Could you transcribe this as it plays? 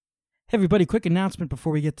Hey everybody, quick announcement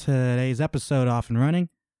before we get today's episode off and running.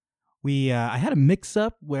 I had a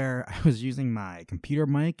mix-up where I was using my computer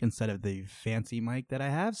mic instead of the fancy mic that I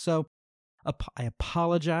have, so I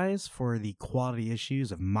apologize for the quality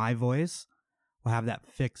issues of my voice. We'll have that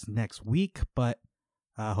fixed next week, but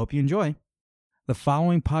I hope you enjoy. The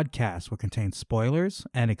following podcast will contain spoilers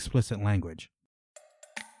and explicit language.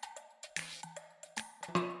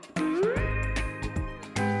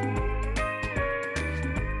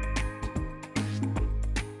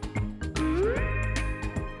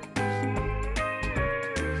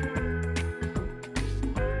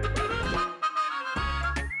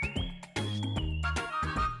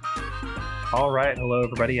 All right, hello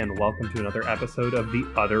everybody, and welcome to another episode of The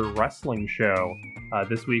Other Wrestling Show.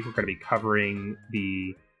 This week we're going to be covering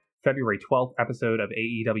the February 12th episode of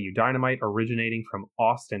AEW Dynamite, originating from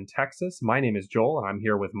Austin, Texas. My name is Joel, and I'm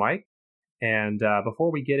here with Mike. And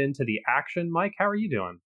before we get into the action, Mike, how are you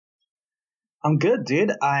doing? I'm good,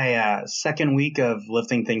 dude. Second week of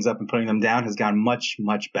lifting things up and putting them down has gone much,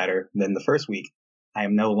 much better than the first week. I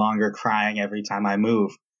am no longer crying every time I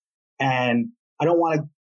move. And I don't want to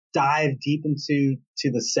dive deep into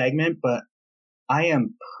the segment, but I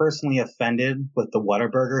am personally offended with the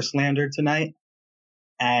Whataburger slander tonight.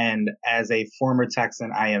 And as a former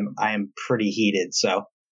Texan, I am pretty heated. So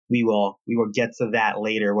we will get to that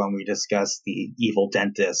later when we discuss the evil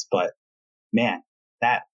dentist. But man,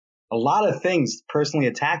 that a lot of things personally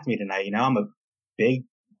attacked me tonight. You know, I'm a big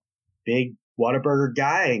Whataburger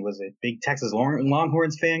guy. I was a big Texas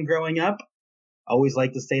Longhorns fan growing up. Always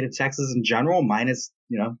liked the state of Texas in general, minus,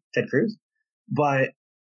 Ted Cruz. But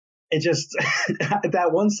it just, that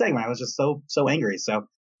one segment, I was just so angry. So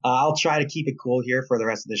I'll try to keep it cool here for the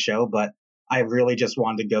rest of the show. But I really just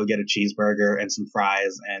wanted to go get a cheeseburger and some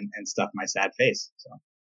fries and stuff my sad face. So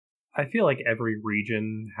I feel like every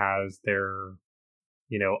region has their,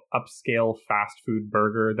 upscale fast food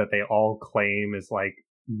burger that they all claim is like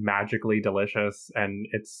magically delicious. And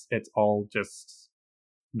it's all just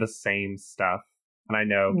the same stuff. And I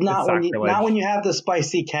know not when you have the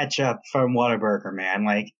spicy ketchup from Whataburger, man.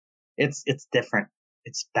 Like it's different.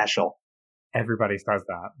 It's special. Everybody says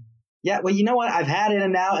that. Yeah, well, you know what? I've had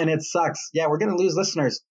In-N-Out and it sucks. Yeah, we're gonna lose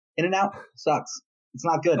listeners. In-N-Out sucks. It's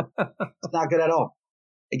not good. It's not good at all.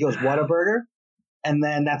 It goes Whataburger, and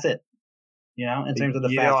then that's it. In terms of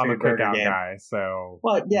the fast food burger I'm a cookout game. guy, so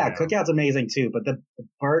well, yeah, Cookout's amazing too, but the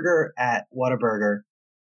burger at Whataburger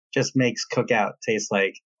just makes Cookout taste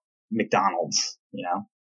like McDonald's,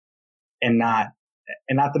 and not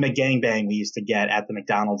the McGangbang we used to get at the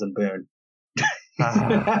McDonald's in Boone. You're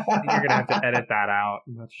gonna have to edit that out.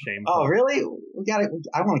 That's shameful. Oh, really?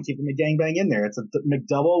 I want to keep the McGangbang in there. It's a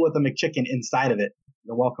McDouble with a McChicken inside of it.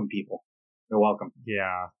 You're welcome, people. You're welcome.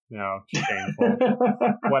 Yeah, no, shameful.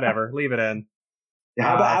 Whatever, leave it in.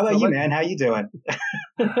 Yeah, how about you, man? How you doing?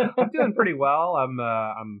 I'm doing pretty well.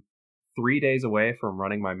 I'm 3 days away from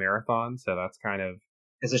running my marathon, so that's kind of.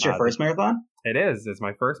 Is this your first marathon? It is. It's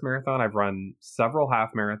my first marathon. I've run several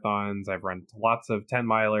half marathons. I've run lots of 10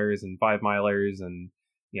 milers and 5 milers and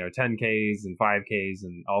 10Ks and 5Ks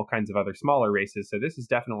and all kinds of other smaller races. So this is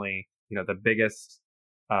definitely the biggest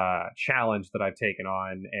challenge that I've taken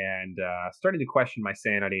on, and starting to question my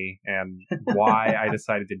sanity and why I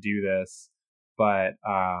decided to do this. But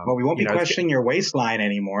well, we won't be questioning your waistline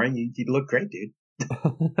anymore. You look great, dude.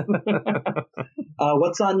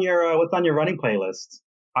 What's on your running playlist?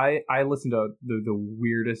 I listen to the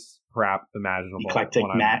weirdest crap imaginable. Eclectic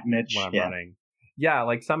when I'm yeah. running. Yeah,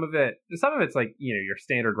 like some of it's like, your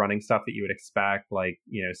standard running stuff that you would expect, like,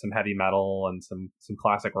 some heavy metal and some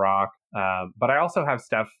classic rock. But I also have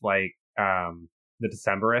stuff like the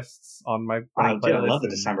Decemberists on my playlist. I love the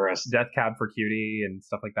Decemberists. Death Cab for Cutie and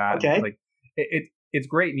stuff like that. Okay. Like it's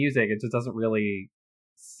great music. It just doesn't really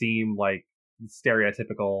seem like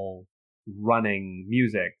stereotypical running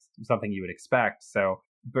music, something you would expect. So,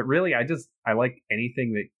 but really, I like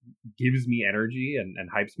anything that gives me energy and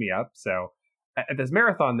hypes me up. So at this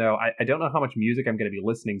marathon, though, I don't know how much music I'm going to be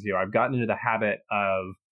listening to. I've gotten into the habit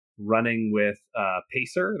of running with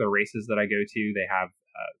Pacer. The races that I go to, they have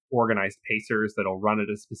organized pacers that'll run at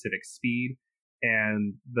a specific speed.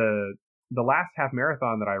 And the last half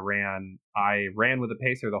marathon that I ran with a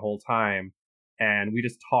pacer the whole time, and we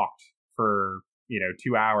just talked for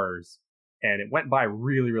 2 hours, and it went by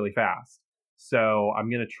really, really fast. So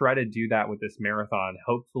I'm going to try to do that with this marathon.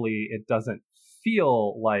 Hopefully it doesn't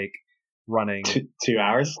feel like running 2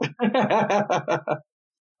 hours.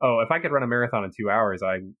 Oh, if I could run a marathon in 2 hours,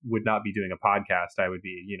 I would not be doing a podcast. I would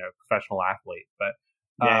be, a professional athlete. But,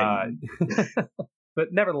 but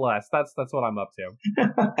nevertheless, that's what I'm up to.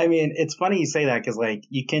 I mean, it's funny you say that because, like,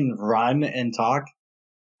 you can run and talk,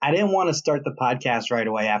 I didn't want to start the podcast right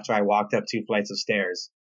away after I walked up 2 flights of stairs.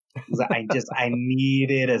 I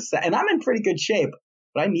needed and I'm in pretty good shape,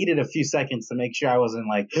 but I needed a few seconds to make sure I wasn't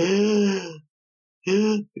like through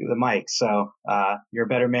the mic. So, you're a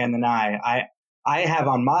better man than I have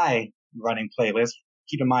on my running playlist.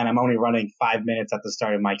 Keep in mind, I'm only running 5 minutes at the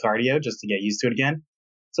start of my cardio just to get used to it again.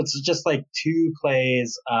 So it's just like 2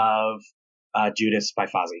 plays of Judas by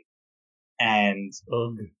Fozzy. And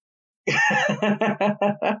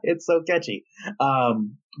it's so catchy.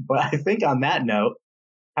 But I think on that note,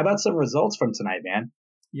 how about some results from tonight, man?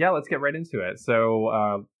 Yeah, let's get right into it.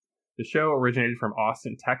 So the show originated from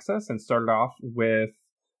Austin, Texas, and started off with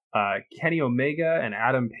Kenny Omega and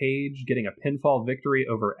Adam Page getting a pinfall victory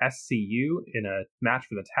over SCU in a match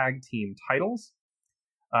for the tag team titles.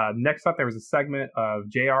 Next up, there was a segment of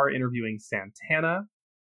JR interviewing Santana.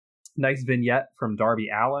 Nice vignette from Darby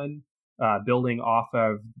Allin, building off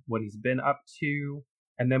of what he's been up to.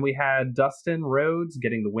 And then we had Dustin Rhodes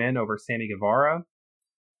getting the win over Sammy Guevara.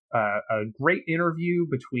 A great interview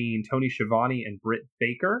between Tony Schiavone and Britt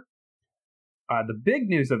Baker. The big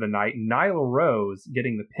news of the night, Nyla Rose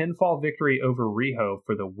getting the pinfall victory over Riho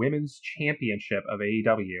for the Women's Championship of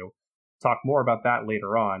AEW. Talk more about that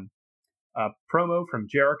later on. A promo from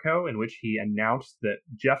Jericho in which he announced that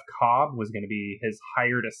Jeff Cobb was going to be his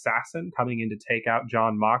hired assassin coming in to take out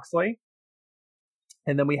Jon Moxley.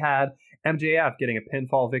 And then we had MJF getting a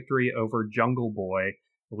pinfall victory over Jungle Boy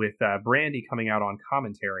with Brandy coming out on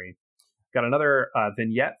commentary. Got another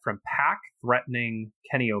vignette from Pac threatening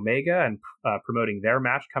Kenny Omega and promoting their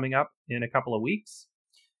match coming up in a couple of weeks.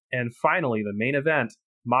 And finally, the main event,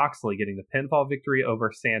 Moxley getting the pinfall victory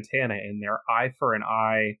over Santana in their eye for an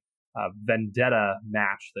eye vendetta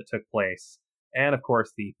match that took place. And of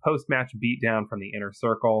course, the post-match beatdown from the Inner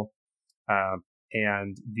Circle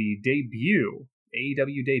and the debut,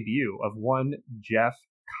 AEW debut of one Jeff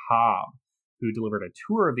Cobb, who delivered a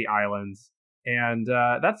tour of the islands. And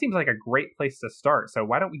that seems like a great place to start. So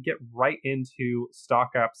why don't we get right into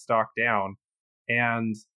stock up, stock down,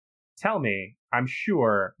 and tell me, I'm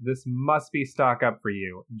sure this must be stock up for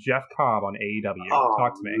you, Jeff Cobb on AEW. Oh,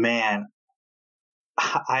 talk to me. Man,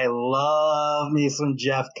 I love me some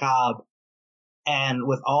Jeff Cobb. And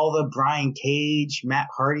with all the Brian Cage, Matt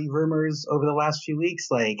Hardy rumors over the last few weeks,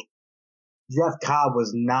 like, Jeff Cobb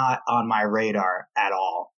was not on my radar at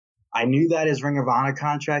all. I knew that his Ring of Honor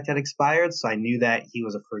contract had expired, so I knew that he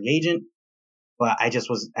was a free agent, but I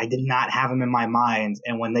did not have him in my mind.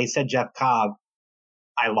 And when they said Jeff Cobb,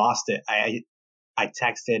 I lost it. I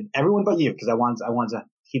texted everyone but you because I wanted to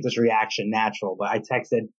keep this reaction natural, but I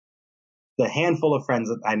texted the handful of friends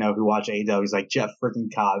that I know who watch AEW. He's like, Jeff freaking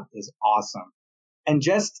Cobb is awesome. And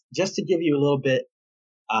just to give you a little bit,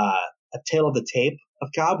 a tale of the tape of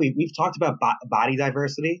Cobb, we've talked about body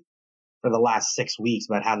diversity for the last 6 weeks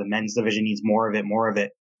about how the men's division needs more of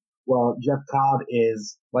it. Well, Jeff Cobb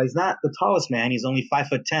he's not the tallest man. He's only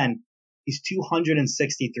 5'10". He's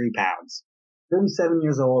 263 pounds. 37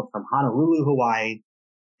 years old, from Honolulu, Hawaii,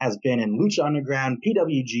 has been in Lucha Underground,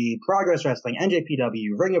 PWG, Progress Wrestling, NJPW,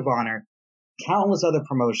 Ring of Honor, countless other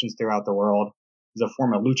promotions throughout the world. He's a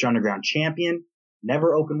former Lucha Underground champion,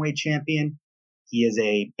 never openweight champion. He is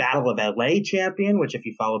a Battle of LA champion, which if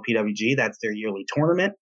you follow PWG, that's their yearly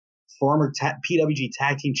tournament. Former PWG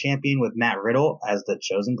Tag Team Champion with Matt Riddle as the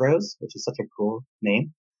Chosen Bros, which is such a cool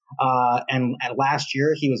name. And last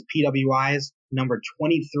year, he was PWI's number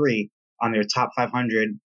 23 on their top 500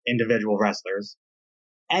 individual wrestlers.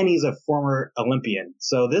 And he's a former Olympian.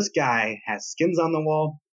 So this guy has skins on the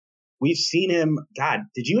wall. We've seen him. God,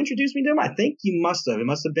 did you introduce me to him? I think you must have. It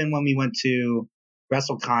must have been when we went to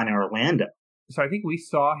WrestleCon in Orlando. So I think we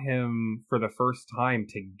saw him for the first time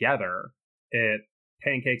together at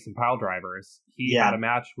Pancakes and Pile Drivers. He had a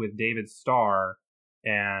match with David Starr,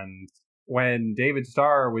 and when David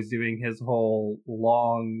Starr was doing his whole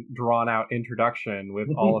long, drawn-out introduction with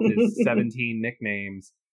all of his 17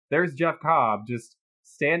 nicknames, there's Jeff Cobb just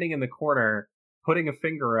standing in the corner, putting a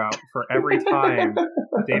finger out for every time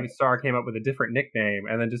David Starr came up with a different nickname,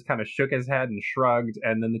 and then just kind of shook his head and shrugged,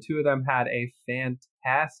 and then the two of them had a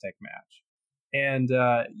fantastic match. And,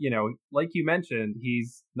 like you mentioned,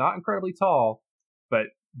 he's not incredibly tall, but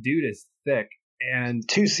dude is thick. And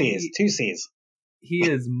 2 C's. He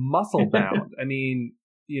is muscle bound. I mean,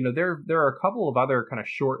 there are a couple of other kind of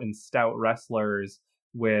short and stout wrestlers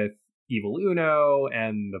with Evil Uno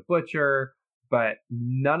and the Butcher, but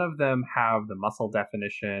none of them have the muscle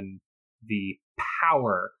definition, the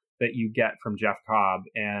power that you get from Jeff Cobb.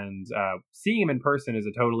 And seeing him in person is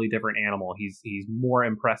a totally different animal. He's more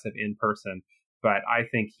impressive in person, but I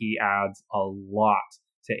think he adds a lot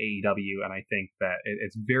to AEW, and I think that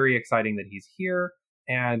it's very exciting that he's here.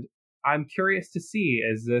 And I'm curious to see,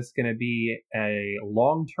 is this going to be a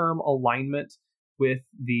long-term alignment with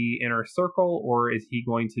the inner circle, or is he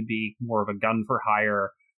going to be more of a gun for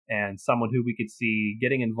hire and someone who we could see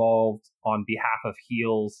getting involved on behalf of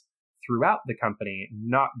heels throughout the company,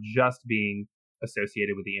 not just being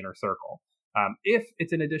associated with the inner circle? If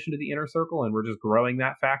it's in addition to the inner circle and we're just growing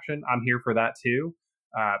that faction, I'm here for that too.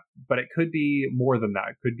 But it could be more than that.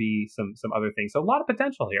 It could be some other things. So a lot of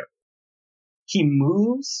potential here. He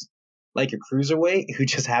moves like a cruiserweight who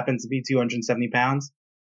just happens to be 270 pounds.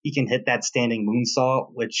 He can hit that standing moonsault,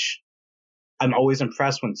 which I'm always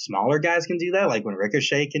impressed when smaller guys can do that, like when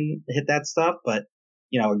Ricochet can hit that stuff. But,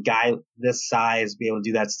 a guy this size be able to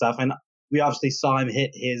do that stuff. And we obviously saw him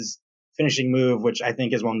hit his finishing move, which I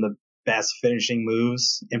think is one of the best finishing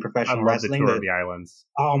moves in professional wrestling. I love the Tour of the Islands.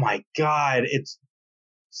 Oh my God. It's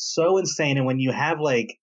so insane. And when you have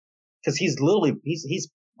because he's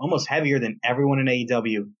almost heavier than everyone in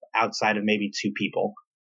AEW outside of maybe two people.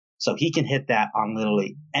 So he can hit that on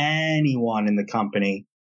literally anyone in the company.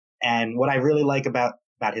 And what I really like about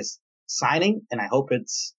his signing, and I hope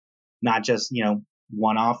it's not just,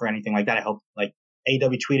 one off or anything like that. I hope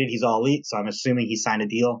AEW tweeted he's all elite. So I'm assuming he signed a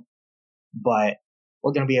deal, but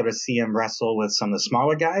we're going to be able to see him wrestle with some of the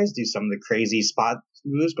smaller guys, do some of the crazy spot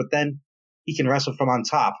moves, but then he can wrestle from on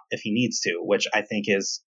top if he needs to, which I think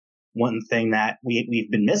is one thing that we've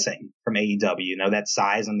been missing from AEW, that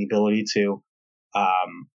size and the ability to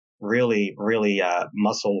really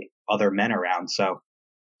muscle other men around. So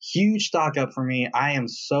huge stock up for me. I am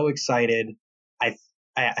so excited.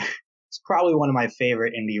 It's probably one of my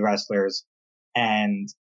favorite indie wrestlers. And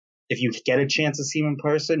if you get a chance to see him in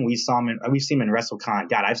person, we've seen him in WrestleCon.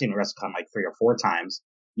 God, I've seen him in WrestleCon like 3 or 4 times.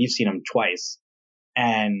 You've seen him twice.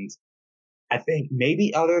 And I think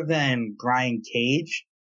maybe other than Brian Cage,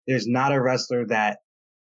 there's not a wrestler that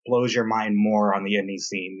blows your mind more on the indie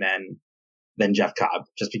scene than Jeff Cobb,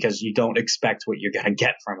 just because you don't expect what you're going to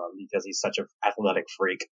get from him because he's such an athletic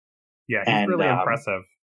freak. Yeah, he's really impressive.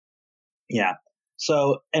 Yeah.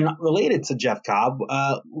 So, and related to Jeff Cobb,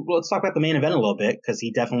 let's talk about the main event a little bit, because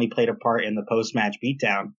he definitely played a part in the post-match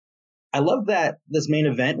beatdown. I love that this main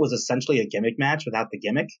event was essentially a gimmick match without the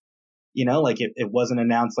gimmick. It wasn't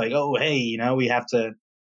announced like, oh, hey, we have to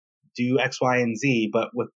do X, Y, and Z. But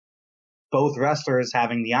with both wrestlers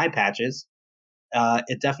having the eye patches,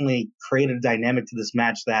 it definitely created a dynamic to this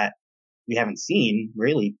match that we haven't seen,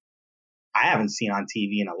 really. I haven't seen on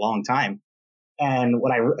TV in a long time. And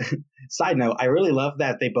side note, I really love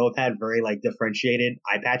that they both had very differentiated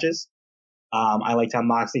eye patches. I liked how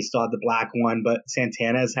Moxley still had the black one, but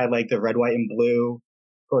Santana's had the red, white, and blue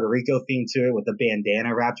Puerto Rico theme to it with the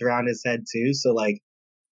bandana wrapped around his head too. So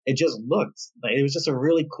it just looked it was just a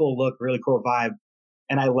really cool look, really cool vibe.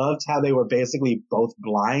 And I loved how they were basically both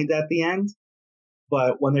blind at the end,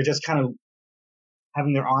 but when they're just kind of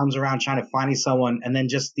having their arms around trying to find someone, and then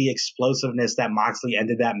just the explosiveness that Moxley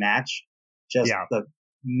ended that match, the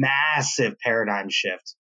massive paradigm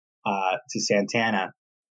shift to Santana.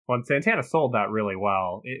 Well, and Santana sold that really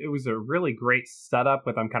well. It was a really great setup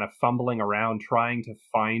with them kind of fumbling around trying to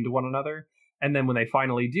find one another. And then when they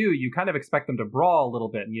finally do, you kind of expect them to brawl a little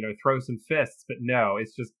bit and, throw some fists. But no,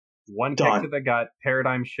 it's just one kick to the gut,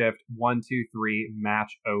 paradigm shift, 1, 2, 3,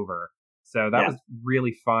 match over. So that was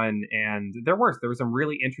really fun. And there were some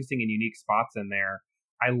really interesting and unique spots in there.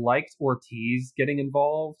 I liked Ortiz getting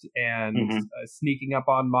involved and sneaking up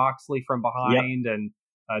on Moxley from behind and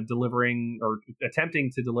delivering or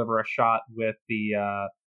attempting to deliver a shot with the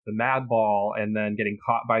Mad Ball and then getting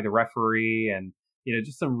caught by the referee, and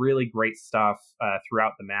just some really great stuff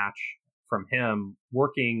throughout the match from him,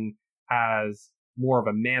 working as more of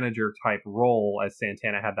a manager type role as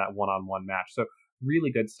Santana had that one-on-one match. So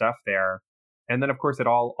really good stuff there. And then of course it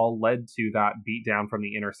all led to that beatdown from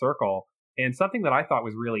the inner circle. And something that I thought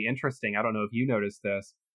was really interesting, I don't know if you noticed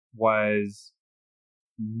this, was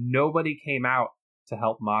nobody came out to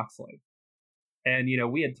help Moxley. And,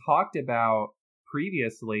 we had talked about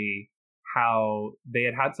previously how they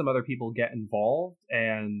had some other people get involved.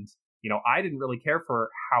 And, I didn't really care for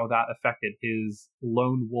how that affected his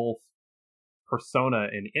lone wolf persona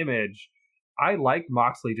and image. I liked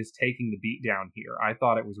Moxley just taking the beat down here. I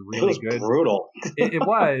thought it was really good. Brutal. It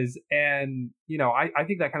was. And, I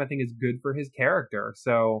think that kind of thing is good for his character.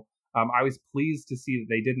 So I was pleased to see that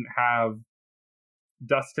they didn't have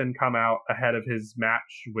Dustin come out ahead of his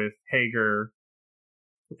match with Hager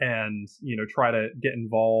and, try to get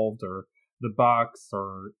involved, or the Bucks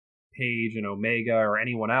or Page and Omega or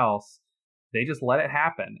anyone else. They just let it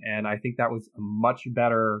happen. And I think that was a much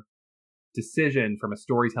better decision from a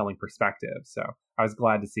storytelling perspective. So I was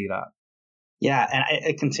glad to see that. Yeah, and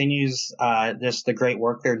it continues just the great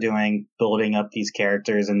work they're doing building up these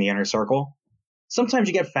characters in the inner circle. Sometimes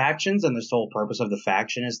you get factions, and the sole purpose of the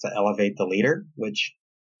faction is to elevate the leader, which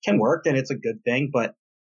can work, and it's a good thing. But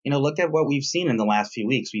look at what we've seen in the last few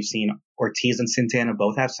weeks. We've seen Ortiz and Santana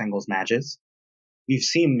both have singles matches. We've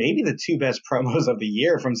seen maybe the two best promos of the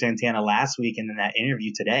year from Santana last week and in that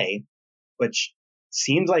interview today, which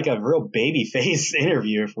seems like a real baby face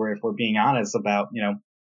interview if we're being honest about,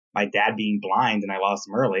 my dad being blind and I lost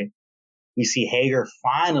him early. We see Hager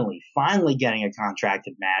finally getting a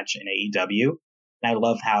contracted match in AEW. And I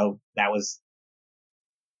love how that was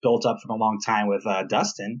built up from a long time with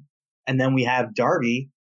Dustin. And then we have Darby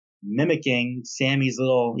mimicking Sammy's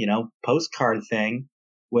little, postcard thing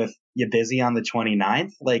with "You busy on the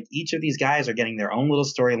 29th?" Like, each of these guys are getting their own little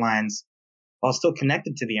storylines while still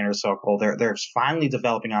connected to the inner circle. They're finally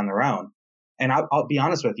developing on their own. And I'll be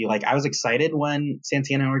honest with you, like, I was excited when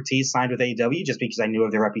Santana and Ortiz signed with AEW just because I knew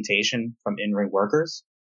of their reputation from in-ring workers.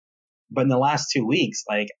 But in the last 2 weeks,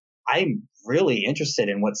 like, I'm really interested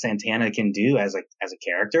in what Santana can do as a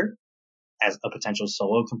character, as a potential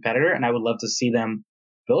solo competitor, and I would love to see them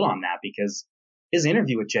build on that because his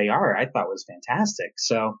interview with JR I thought was fantastic.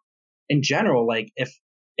 So in general, like, if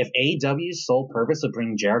AEW's sole purpose of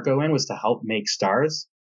bringing Jericho in was to help make stars,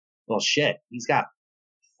 well, shit, he's got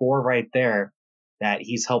 4 right there that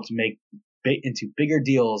he's helped make into bigger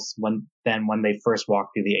deals than when they first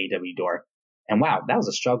walked through the AEW door. And wow, that was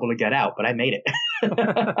a struggle to get out, but I made it.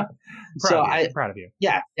 Proud of you.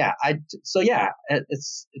 Yeah.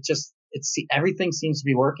 Everything seems to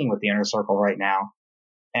be working with the inner circle right now.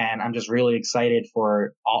 And I'm just really excited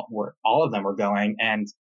for where all of them are going. And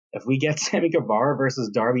if we get Sammy Guevara versus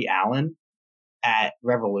Darby Allin at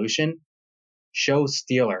Revolution, show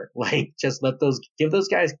Steeler. Like, just give those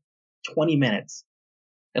guys 20 minutes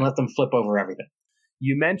and let them flip over everything.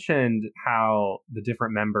 You mentioned how the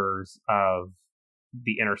different members of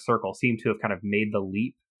the inner circle seem to have kind of made the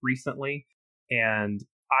leap recently. And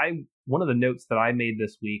one of the notes that I made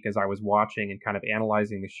this week as I was watching and kind of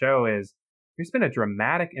analyzing the show is there's been a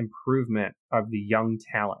dramatic improvement of the young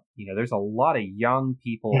talent. There's a lot of young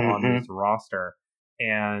people on this roster,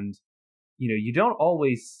 and you don't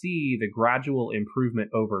always see the gradual improvement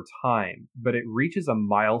over time, but it reaches a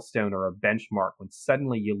milestone or a benchmark when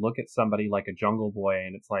suddenly you look at somebody like a Jungle Boy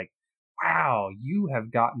and it's like, wow, you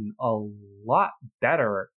have gotten a lot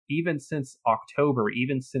better even since October,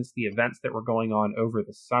 even since the events that were going on over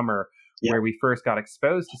the summer where we first got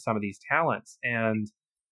exposed to some of these talents. And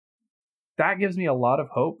that gives me a lot of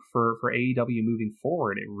hope for AEW moving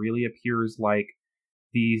forward. It really appears like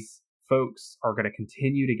these folks are going to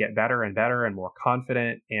continue to get better and better and more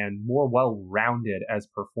confident and more well-rounded as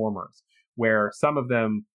performers, where some of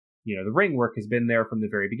them, the ring work has been there from the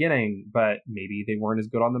very beginning, but maybe they weren't as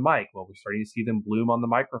good on the mic. Well, we're starting to see them bloom on the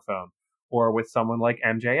microphone. Or with someone like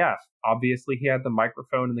MJF, obviously he had the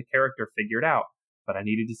microphone and the character figured out, but I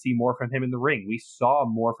needed to see more from him in the ring. We saw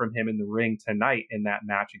more from him in the ring tonight in that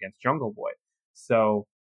match against Jungle Boy. So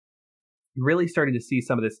really starting to see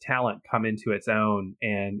some of this talent come into its own,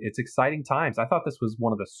 and it's exciting times. I thought this was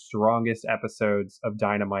one of the strongest episodes of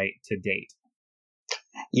Dynamite to date.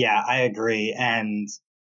 Yeah, I agree. And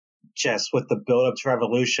just with the build up to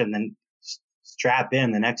Revolution, then strap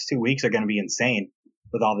in, the next 2 weeks are going to be insane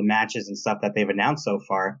with all the matches and stuff that they've announced so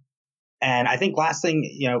far. And I think last thing,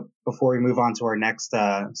 before we move on to our next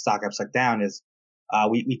Stock Up, Stock Down is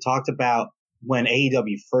we talked about when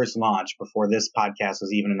AEW first launched, before this podcast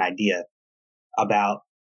was even an idea, about,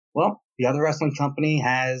 well, the other wrestling company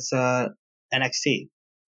has NXT.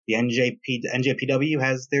 The NJPW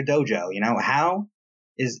has their dojo. How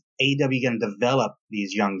is AEW going to develop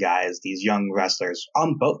these young guys, these young wrestlers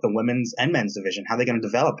on both the women's and men's division? How are they going to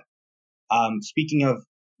develop? Speaking of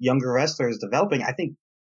younger wrestlers developing, I think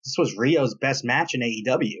this was Rio's best match in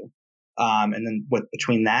AEW. And then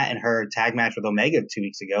between that and her tag match with Omega 2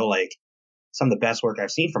 weeks ago, like, some of the best work I've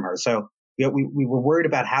seen from her. So we were worried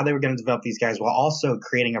about how they were going to develop these guys while also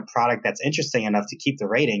creating a product that's interesting enough to keep the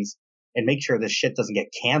ratings and make sure this shit doesn't get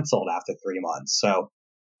canceled after 3 months. So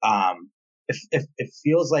it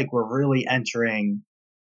feels like we're really entering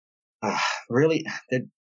I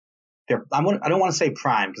don't want to say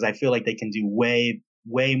prime because I feel like they can do way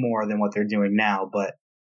more than what they're doing now, but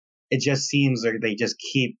it just seems like they just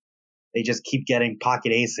keep getting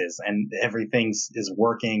pocket aces and everything is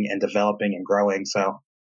working and developing and growing. So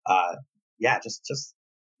just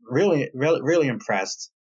really, really, really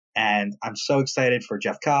impressed. And I'm so excited for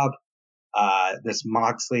Jeff Cobb. This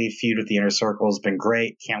Moxley feud with the Inner Circle has been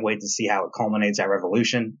great. Can't wait to see how it culminates at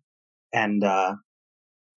Revolution. And so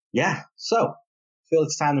I feel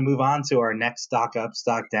it's time to move on to our next Stock Up,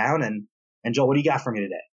 Stock Down. And And Joel, what do you got for me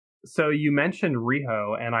today? So you mentioned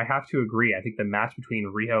Riho, and I have to agree. I think the match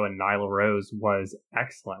between Riho and Nyla Rose was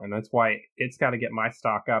excellent, and that's why it's got to get my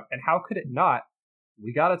stock up. And how could it not?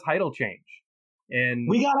 We got a title change. And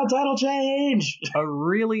we got a title change! A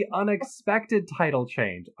really unexpected title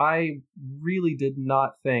change. I really did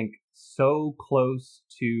not think so close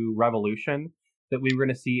to Revolution that we were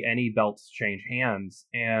going to see any belts change hands.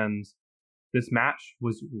 And this match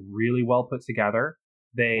was really well put together.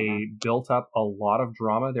 They built up a lot of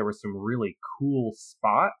drama. There were some really cool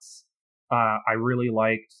spots. I really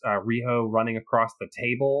liked Riho running across the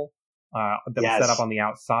table that was set up on the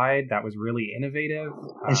outside. That was really innovative.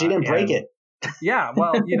 And she didn't break it. Yeah,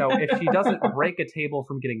 well, if she doesn't break a table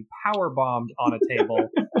from getting power bombed on a table,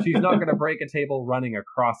 she's not going to break a table running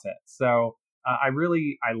across it. So I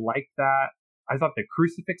liked that. I thought the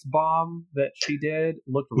crucifix bomb that she did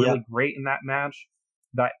looked really great in that match.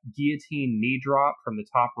 That guillotine knee drop from the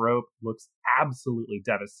top rope looks absolutely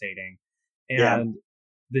devastating. And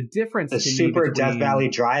the difference the to super me between, Death Valley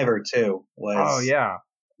driver too was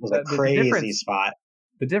a crazy spot.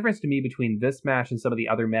 The difference to me between this match and some of the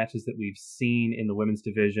other matches that we've seen in the women's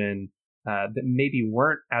division that maybe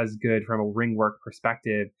weren't as good from a ring work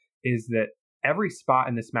perspective is that every spot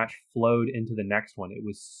in this match flowed into the next one. It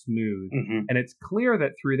was smooth. And it's clear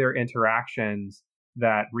that through their interactions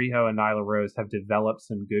that Riho and Nyla Rose have developed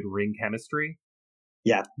some good ring chemistry.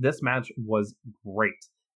 Yeah. This match was great.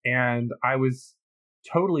 And I was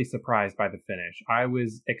totally surprised by the finish. I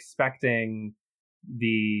was expecting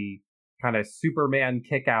the kind of Superman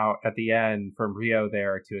kick out at the end from Riho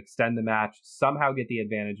there to extend the match, somehow get the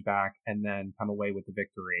advantage back, and then come away with the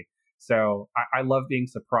victory. So I love being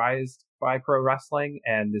surprised by pro wrestling,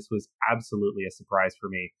 and this was absolutely a surprise for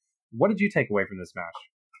me. What did you take away from this match?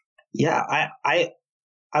 Yeah,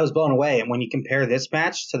 I was blown away. And when you compare this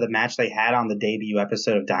match to the match they had on the debut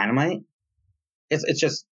episode of Dynamite, it's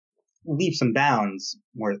just leaps and bounds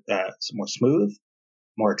more smooth,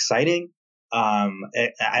 more exciting.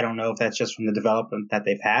 I don't know if that's just from the development that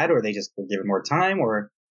they've had, or they just were given more time, or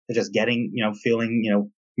they're just getting, feeling,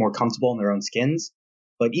 more comfortable in their own skins.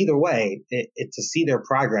 But either way, it to see their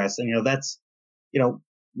progress. And, that's,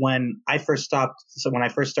 when I first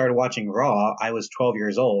started watching Raw, I was 12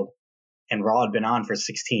 years old and Raw had been on for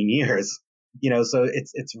 16 years, so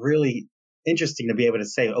it's really interesting to be able to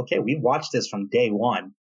say, okay, we've watched this from day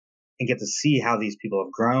one and get to see how these people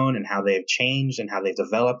have grown and how they've changed and how they've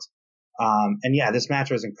developed. And yeah, this match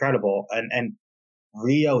was incredible. And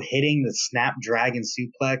Riho hitting the Snapdragon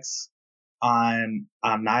suplex on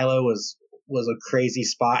Nyla was a crazy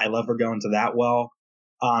spot. I love her going to that well.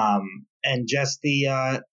 And just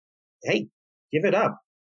the, hey, give it up.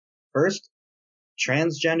 First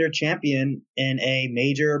transgender champion in a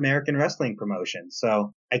major American wrestling promotion.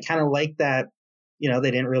 So I kind of like that,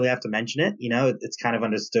 they didn't really have to mention it. It's kind of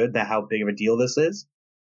understood that how big of a deal this is.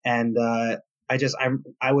 And, I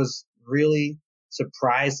was really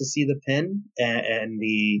surprised to see the pin and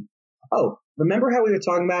remember how we were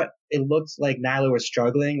talking about it looks like Nyla was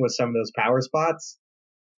struggling with some of those power spots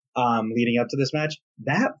leading up to this match?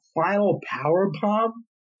 That final power bomb,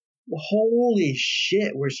 holy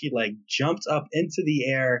shit, where she jumped up into the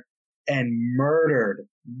air and murdered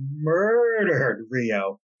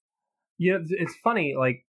Riho. It's funny,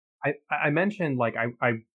 I mentioned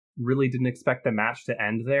I really didn't expect the match to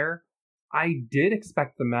end there. I did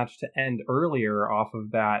expect the match to end earlier off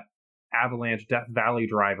of that Avalanche Death Valley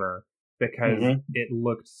driver because it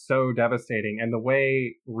looked so devastating. And the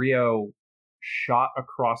way Riho shot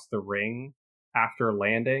across the ring after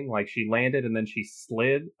landing, she landed and then she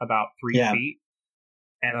slid about 3 feet.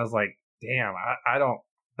 And I was like, damn,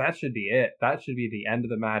 that should be it. That should be the end of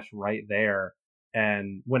the match right there.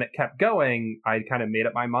 And when it kept going, I kind of made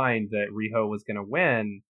up my mind that Riho was going to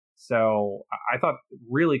win. So I thought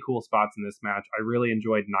really cool spots in this match. I really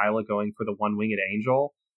enjoyed Nyla going for the one-winged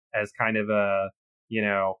angel as kind of a,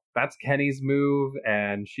 that's Kenny's move,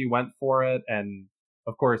 and she went for it. And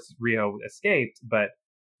of course, Riho escaped, but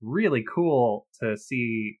really cool to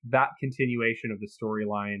see that continuation of the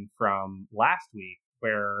storyline from last week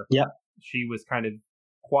where she was kind of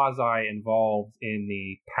quasi involved in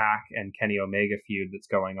the Pac and Kenny Omega feud that's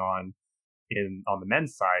going on the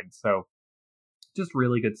men's side. So just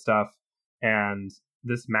really good stuff. And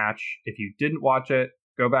this match, if you didn't watch it,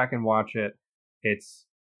 go back and watch it. It's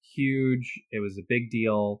huge. It was a big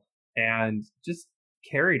deal and just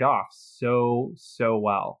carried off so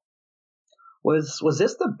well. Was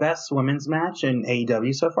this the best women's match in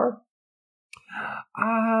AEW so far?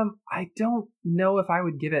 I don't know if I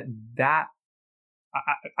would give it that.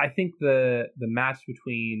 I think the match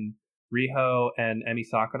between Riho and Emi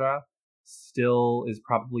Sakura still is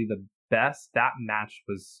probably the best, that match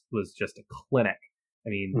was just a clinic. I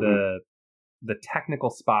mean, Mhm. the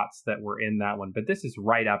technical spots that were in that one, but this is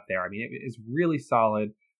right up there. I mean, it is really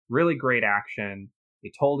solid, really great action.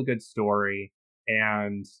 They told a good story,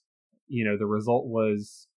 and the result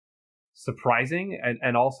was surprising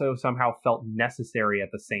and also somehow felt necessary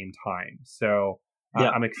at the same time. So Yeah.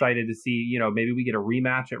 I'm excited to see, maybe we get a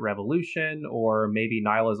rematch at Revolution, or maybe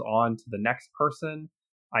Nyla's on to the next person.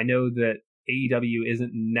 I know that AEW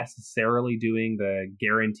isn't necessarily doing the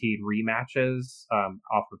guaranteed rematches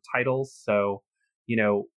off of titles. So,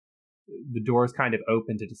 the door is kind of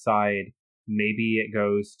open to decide maybe it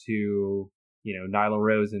goes to, Nyla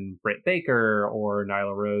Rose and Britt Baker, or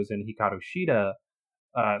Nyla Rose and Hikaru Shida.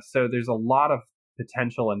 So there's a lot of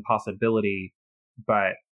potential and possibility,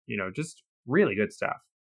 but just really good stuff.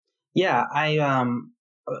 Yeah, I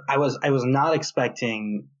was not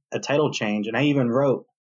expecting a title change, and I even wrote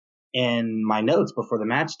in my notes before the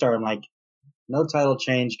match started, I'm like, no title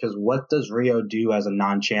change, because what does Rio do as a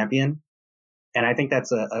non-champion? And I think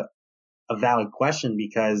that's a valid question,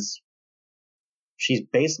 because she's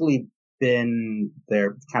basically been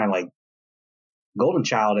their kind of like golden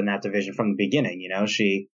child in that division from the beginning.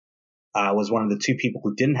 She was one of the two people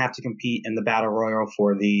who didn't have to compete in the battle royal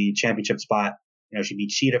for the championship spot. She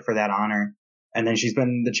beat Cheetah for that honor, and then she's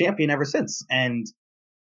been the champion ever since. And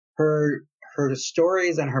her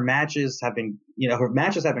stories and her matches have been,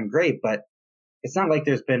 great, but it's not like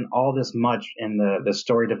there's been all this much in the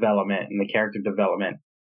story development and the character development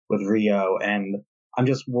with Rio. And I'm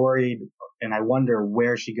just worried, and I wonder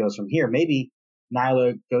where she goes from here. Maybe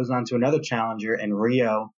Nyla goes on to another challenger, and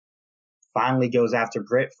Rio finally goes after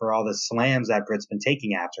Britt for all the slams that Britt's been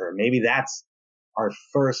taking after her. Maybe that's our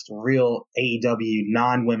first real AEW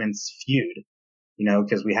non-women's feud,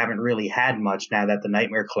 because we haven't really had much now that the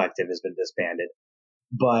Nightmare Collective has been disbanded.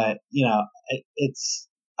 But,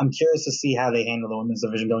 I'm curious to see how they handle the women's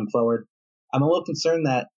division going forward. I'm a little concerned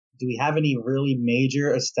that, do we have any really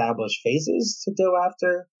major established faces to go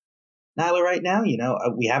after Nyla right now?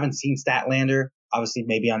 We haven't seen Statlander, obviously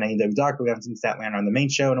maybe on AEW Dark, but we haven't seen Statlander on the main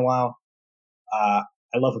show in a while. I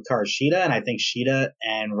love Hikaru Shida, and I think Shida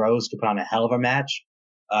and Rose could put on a hell of a match,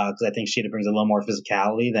 because I think Shida brings a little more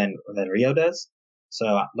physicality than Rio does. So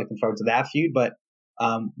I'm looking forward to that feud. But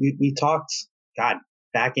we talked, God,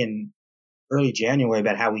 back in early January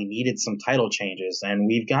about how we needed some title changes, and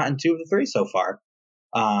we've gotten 2 of the 3 so far.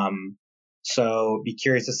 So be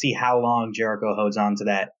curious to see how long Jericho holds on to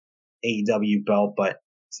that AEW belt, but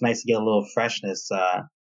it's nice to get a little freshness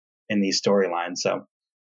in these storylines. So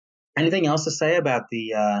anything else to say about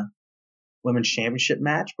the women's championship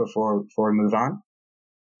match before we move on?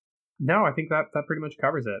 No, I think that pretty much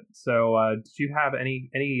covers it. So did you have any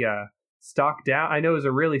stock down? I know it was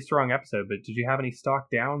a really strong episode, but did you have any stock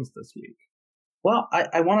downs this week? Well,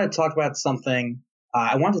 I want to talk about something.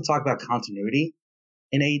 I want to talk about continuity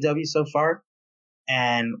in AEW so far.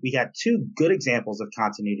 And we got 2 good examples of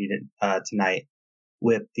continuity tonight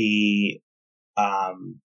with the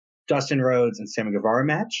Dustin Rhodes and Sammy Guevara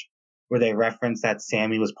match, where they referenced that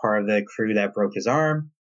Sammy was part of the crew that broke his arm,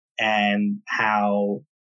 and how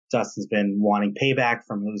Dustin's been wanting payback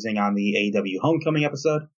from losing on the AEW Homecoming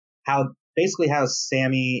episode. How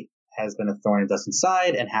Sammy has been a thorn in Dustin's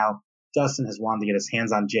side, and how Dustin has wanted to get his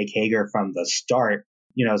hands on Jake Hager from the start.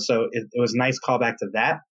 So it was a nice callback to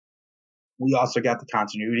that. We also got the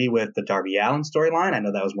continuity with the Darby Allin storyline. I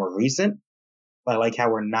know that was more recent, but I like how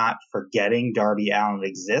we're not forgetting Darby Allin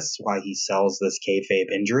exists while he sells this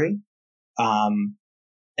kayfabe injury. And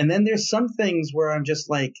then there's some things where I'm just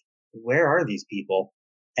like, where are these people?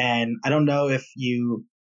 And I don't know if you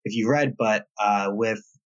read, but with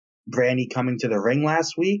Brandy coming to the ring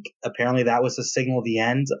last week, apparently that was to signal the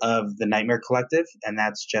end of the Nightmare Collective, and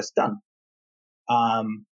that's just done.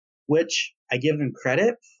 Which I give them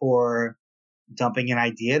credit for dumping an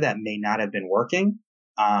idea that may not have been working.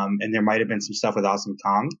 And there might have been some stuff with Awesome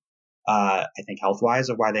Kong, I think health-wise,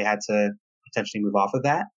 of why they had to potentially move off of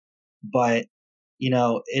that. But,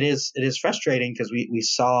 it is frustrating, because we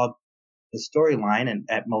saw the storyline, and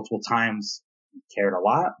at multiple times we cared a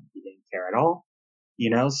lot, we didn't care at all,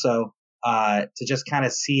 so to just kind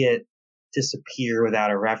of see it disappear without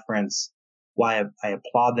a reference, why I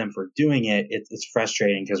applaud them for doing it, it's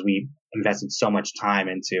frustrating, because we invested so much time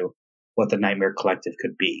into what the Nightmare Collective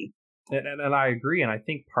could be. And I agree, and I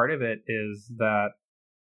think part of it is that,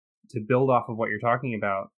 to build off of what you're talking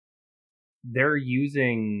about, they're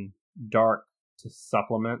using Dark to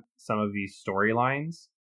supplement some of these storylines,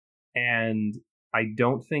 and I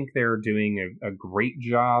don't think they're doing a great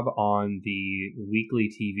job on the weekly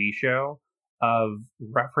TV show of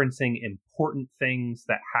referencing important things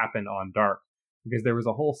that happen on Dark. because there was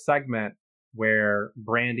a whole segment where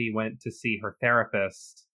Brandy went to see her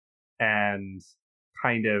therapist and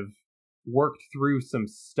kind of worked through some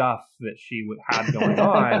stuff that she had going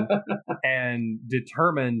on and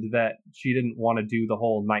determined that she didn't want to do the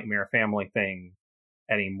whole Nightmare Family thing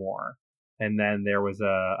anymore. And then there was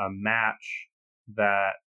a match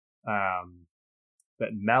that that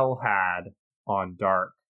Mel had on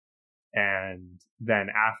Dark, and then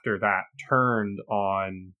after that turned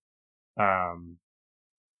on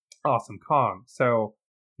Awesome Kong. So,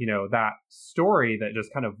 that story that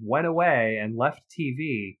just kind of went away and left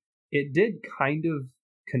TV, it did kind of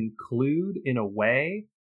conclude in a way,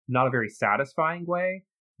 not a very satisfying way,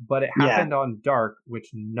 but it happened on Dark, which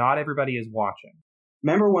not everybody is watching.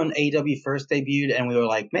 Remember when AEW first debuted and we were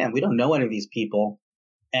like, man, we don't know any of these people.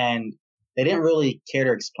 And they didn't really care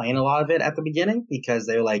to explain a lot of it at the beginning because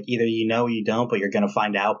they were like, either you know or you don't, but you're going to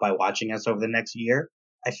find out by watching us over the next year.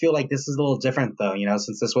 I feel like this is a little different though,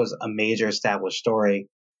 since this was a major established story.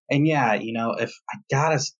 And yeah, if I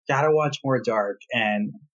gotta watch more Dark,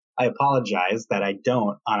 and I apologize that I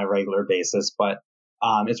don't on a regular basis, but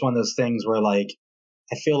it's one of those things where like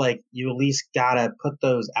I feel like you at least gotta put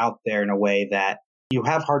those out there in a way that you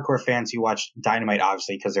have hardcore fans who watch Dynamite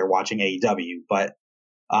obviously because they're watching AEW, but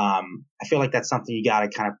I feel like that's something you gotta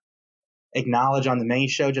kind of acknowledge on the main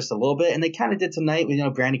show just a little bit, and they kind of did tonight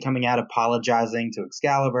with Brandy coming out apologizing to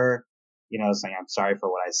Excalibur, saying I'm sorry for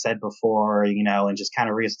what I said before, and just kind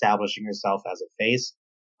of reestablishing herself as a face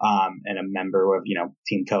and a member of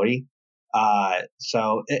Team Cody.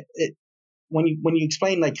 So when you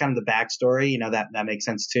explain like kind of the backstory, that makes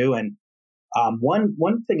sense too. And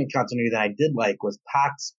one thing in continuity that I did like was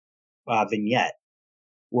Pac's vignette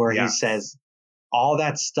where he says, all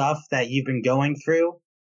that stuff that you've been going through,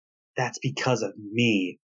 that's because of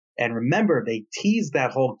me. And remember, they teased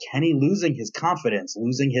that whole Kenny losing his confidence,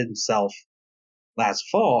 losing himself last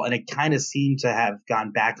fall, and it kind of seemed to have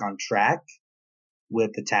gone back on track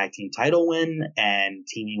with the tag team title win and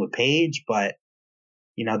teaming with Paige. But,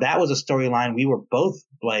 that was a storyline we were both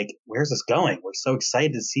like, where's this going? We're so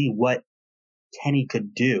excited to see what Kenny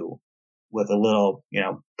could do with a little,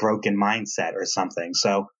 broken mindset or something.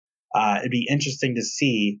 So it'd be interesting to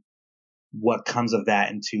see what comes of that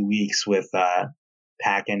in 2 weeks with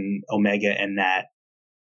Pac and Omega and that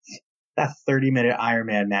 30-minute Iron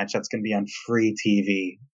Man match that's going to be on free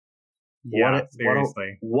TV. Yeah,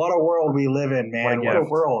 seriously. What a world we live in, man. What a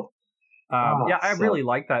world. I really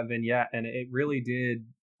like that vignette, and it really did.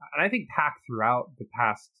 And I think Pac throughout the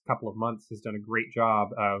past couple of months has done a great job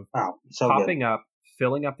of popping up,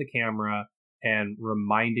 filling up the camera, and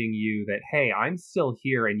reminding you that, hey, I'm still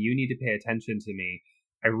here and you need to pay attention to me.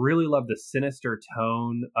 I really love the sinister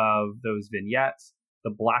tone of those vignettes,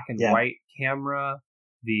 the black and white camera,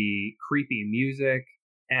 the creepy music,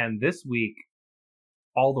 and this week,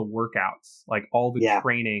 all the workouts, like all the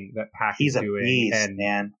training that Pac is doing. He's a beast, and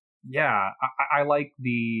man. Yeah, I like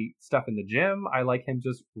the stuff in the gym. I like him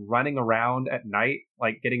just running around at night,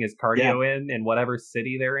 like getting his cardio in whatever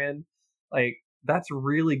city they're in. Like, that's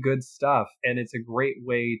really good stuff, and it's a great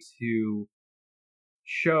way to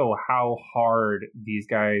show how hard these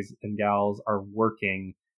guys and gals are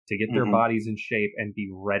working to get their bodies in shape and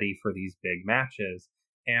be ready for these big matches.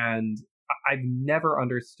 And I've never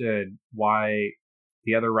understood why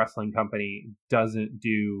the other wrestling company doesn't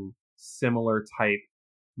do similar type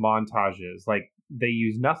montages. Like, they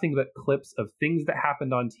use nothing but clips of things that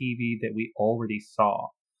happened on TV that we already saw.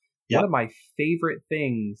 One of my favorite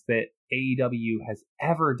things that AEW has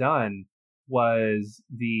ever done was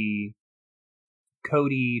the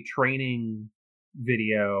Cody training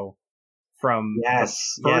video from the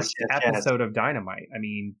first episode of Dynamite. I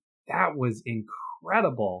mean, that was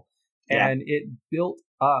incredible. And it built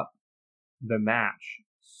up the match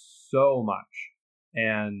so much.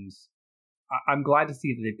 And I'm glad to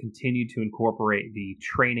see that they've continued to incorporate the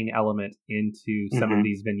training element into some of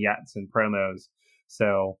these vignettes and promos.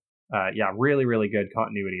 So, really, really good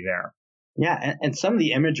continuity there. Yeah, and some of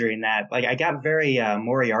the imagery in that, like, I got very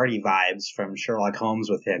Moriarty vibes from Sherlock Holmes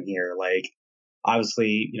with him here. Like,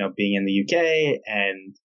 obviously, being in the UK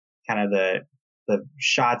and kind of the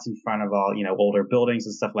shots in front of all, older buildings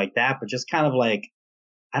and stuff like that, but just kind of like,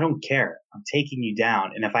 I don't care. I'm taking you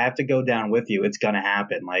down. And if I have to go down with you, it's going to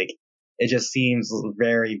happen. Like, it just seems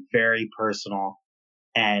very, very personal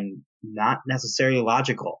and not necessarily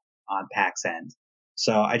logical on Pac's end.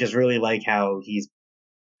 So I just really like how he's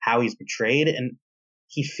portrayed, and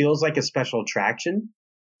he feels like a special attraction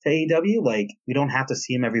to AEW. Like, we don't have to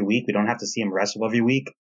see him every week. We don't have to see him wrestle every week.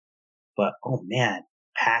 But, oh man,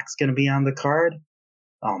 Pac's going to be on the card.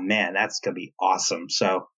 Oh man, that's going to be awesome.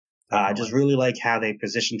 So I just really like how they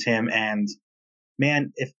positioned him. And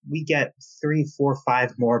man, if we get 3, 4,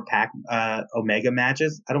 5 more Omega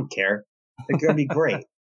matches, I don't care. They're going to be great.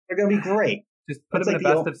 They're going to be great. Just put them in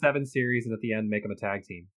a best of 7 series, and at the end, make them a tag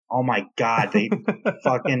team. Oh my God, they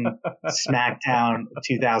fucking SmackDown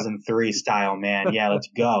 2003 style, man. Yeah, let's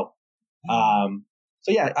go.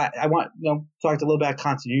 So yeah, I want talked a little about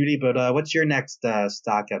continuity, but what's your next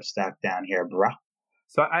stock up, stock down here, bruh?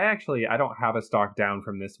 So I don't have a stock down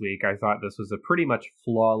from this week. I thought this was a pretty much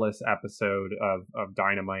flawless episode of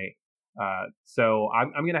Dynamite. So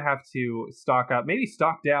I'm gonna have to stock up, maybe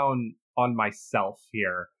stock down on myself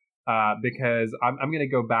here, because I'm gonna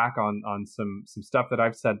go back on some stuff that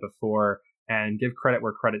I've said before and give credit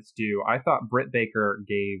where credit's due. I thought Britt Baker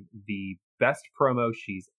gave the best promo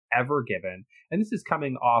she's ever given, and this is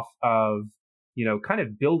coming off of kind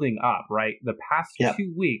of building up, right? The past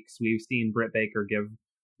 2 weeks, we've seen Britt Baker give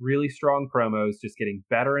really strong promos, just getting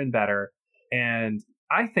better and better. And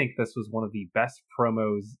I think this was one of the best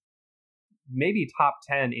promos, maybe top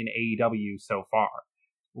 10 in AEW so far.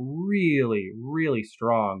 Really, really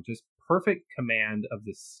strong. Just perfect command of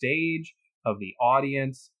the stage, of the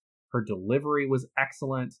audience. Her delivery was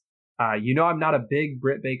excellent. I'm not a big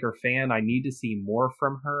Britt Baker fan. I need to see more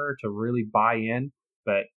from her to really buy in.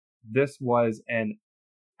 But this was an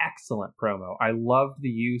excellent promo. I loved the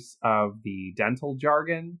use of the dental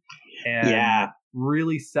jargon and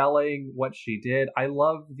really selling what she did. I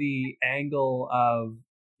love the angle of,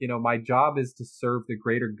 my job is to serve the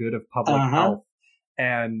greater good of public health.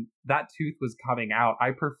 And that tooth was coming out.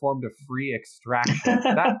 I performed a free extraction.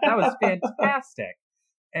 That was fantastic.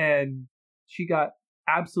 And she got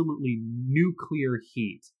absolutely nuclear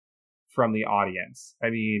heat from the audience. I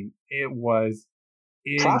mean, it was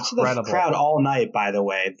incredible. Props to the crowd all night, by the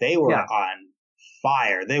way. They were on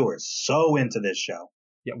fire. They were so into this show.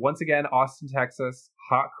 Yeah, once again, Austin, Texas,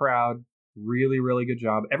 hot crowd, really, really good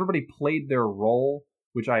job. Everybody played their role,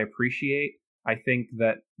 which I appreciate. I think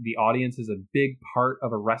that the audience is a big part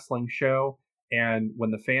of a wrestling show, and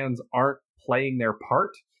when the fans aren't playing their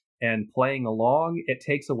part and playing along, it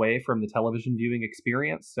takes away from the television viewing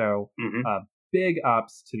experience. So big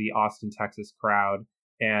ups to the Austin, Texas crowd,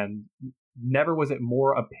 and never was it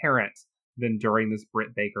more apparent than during this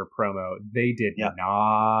Britt Baker promo. They did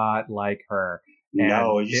not like her. And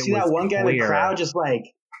no, you see that one guy in the crowd just like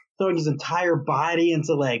throwing his entire body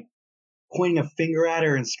into like pointing a finger at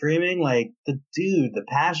her and screaming. Like the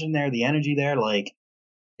passion there, the energy there, like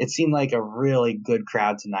it seemed like a really good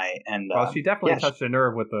crowd tonight. And well, she definitely touched a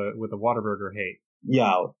nerve with the Whataburger hate.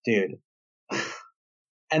 Yo, dude.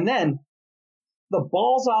 And then the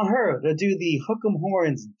balls on her to do the hook 'em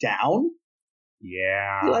horns down.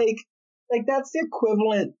 Yeah. Like that's the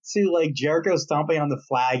equivalent to like Jericho stomping on the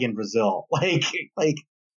flag in Brazil. Like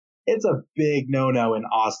it's a big no-no in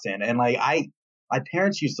Austin. And like my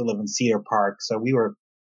parents used to live in Cedar Park, so we were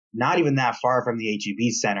not even that far from the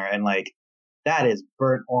HEB Center. And like that is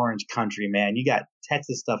burnt orange country, man. You got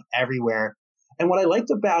Texas stuff everywhere. And what I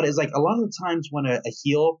liked about it is like a lot of the times when a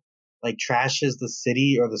heel like trashes the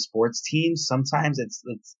city or the sports team, sometimes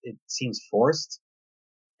it seems forced.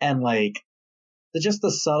 And like just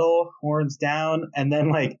the subtle horns down, and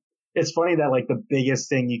then like it's funny that like the biggest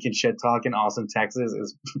thing you can shit talk in Austin, Texas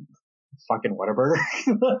is fucking Whataburger.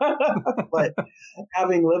 But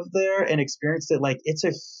having lived there and experienced it, like it's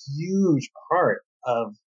a huge part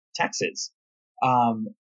of Texas.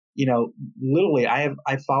 Literally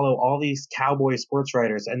I follow all these cowboy sports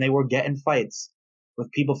writers, and they were getting fights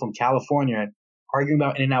with people from California arguing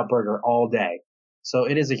about In-N-Out Burger all day. So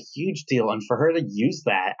it is a huge deal. And for her to use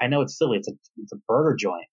that, I know it's silly, it's a burger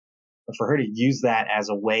joint, but for her to use that as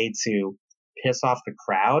a way to piss off the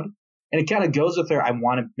crowd, and it kind of goes with her, I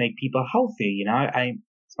want to make people healthy,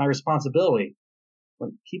 it's my responsibility.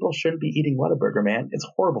 When people shouldn't be eating Whataburger, man. It's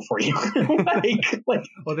horrible for you.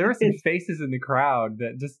 Well, there were some faces in the crowd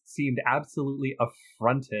that just seemed absolutely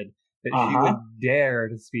affronted that she would dare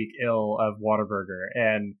to speak ill of Whataburger.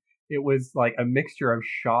 And it was like a mixture of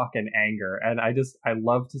shock and anger. And I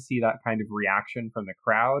love to see that kind of reaction from the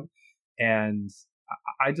crowd. And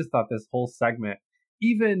I just thought this whole segment,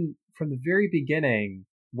 even from the very beginning,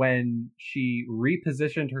 when she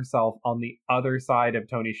repositioned herself on the other side of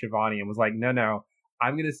Tony Schiavone and was like, no,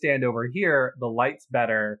 I'm going to stand over here. The light's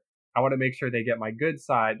better. I want to make sure they get my good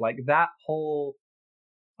side. Like that whole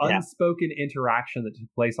unspoken interaction that took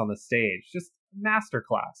place on the stage, just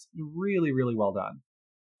masterclass. Really, really well done.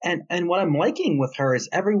 And what I'm liking with her is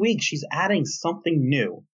every week she's adding something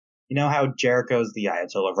new. You know how Jericho's the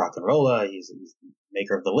Ayatollah of Rock and Rolla. He's the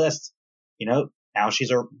maker of the list. Now she's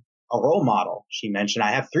a role model. She mentioned,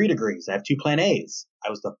 I have 3 degrees. I have 2 Plan A's. I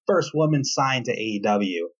was the first woman signed to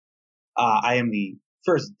AEW. I am the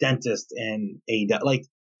first dentist in AEW. Like,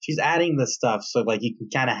 she's adding this stuff so like you can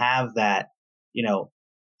kind of have that,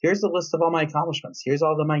 here's the list of all my accomplishments. Here's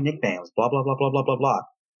all of my nicknames, blah, blah, blah, blah, blah, blah,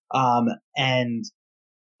 blah. And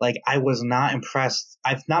like, I was not impressed.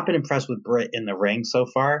 I've not been impressed with Britt in the ring so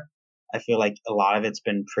far. I feel like a lot of it's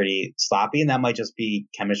been pretty sloppy, and that might just be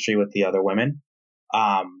chemistry with the other women.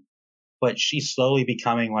 But she's slowly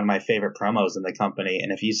becoming one of my favorite promos in the company.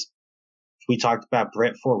 And if we talked about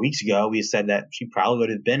Britt 4 weeks ago, we said that she probably would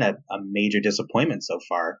have been a major disappointment so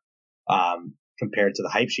far, compared to the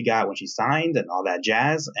hype she got when she signed and all that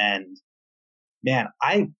jazz. And man,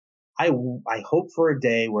 I hope for a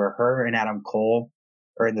day where her and Adam Cole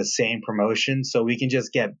are in the same promotion so we can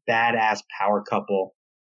just get badass power couple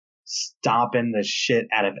stomping the shit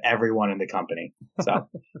out of everyone in the company. So,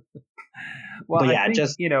 well, yeah, I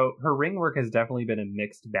think, her ring work has definitely been a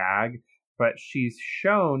mixed bag, but she's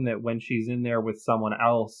shown that when she's in there with someone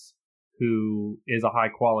else who is a high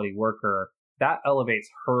quality worker, that elevates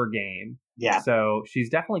her game. Yeah. So she's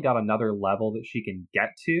definitely got another level that she can get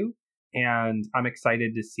to. And I'm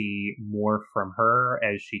excited to see more from her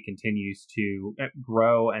as she continues to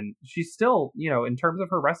grow. And she's still, in terms of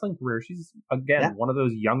her wrestling career, she's, again, one of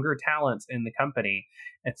those younger talents in the company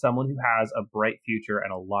and someone who has a bright future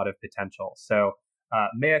and a lot of potential. So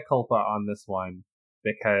mea culpa on this one,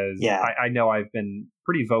 because I know I've been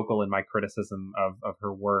pretty vocal in my criticism of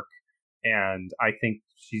her work. And I think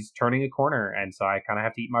she's turning a corner. And so I kind of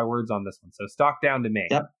have to eat my words on this one. So stock down to me.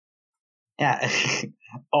 Yep. Yeah,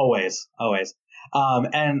 always.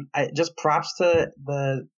 And just props to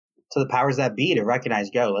the powers that be to recognize,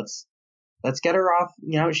 let's get her off.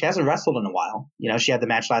 She hasn't wrestled in a while. She had the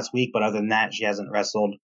match last week, but other than that, she hasn't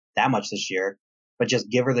wrestled that much this year. But just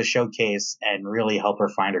give her the showcase and really help her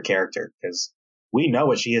find her character, because we know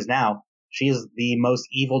what she is now. She is the most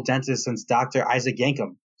evil dentist since Dr. Isaac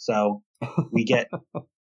Yankem. So we get,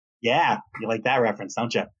 you like that reference,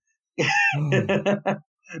 don't you?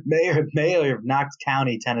 Mayor of Knox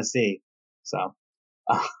County, Tennessee. So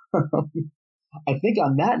I think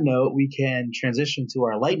on that note, we can transition to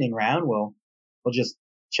our lightning round. We'll just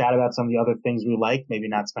chat about some of the other things we like, maybe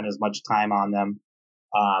not spend as much time on them.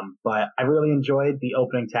 But I really enjoyed the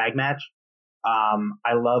opening tag match.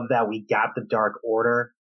 I love that we got the Dark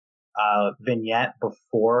Order vignette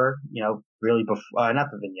before, really before, not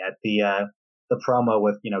the vignette, the promo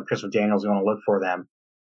with, Christopher Daniels going to look for them.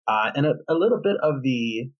 And a little bit of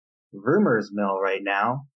the rumors mill right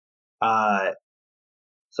now.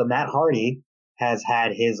 So Matt Hardy has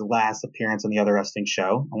had his last appearance on the other wrestling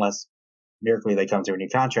show, unless miraculously they come to a new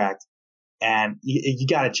contract. And you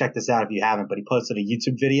got to check this out if you haven't, but he posted a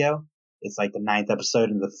YouTube video. It's like the 9th episode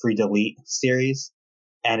in the Free Delete series.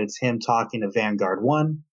 And it's him talking to Vanguard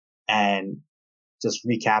 1 and just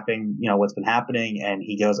recapping, what's been happening. And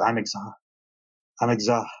he goes, I'm exhausted.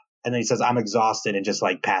 And then he says, I'm exhausted, and just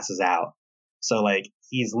like passes out. So like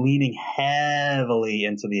he's leaning heavily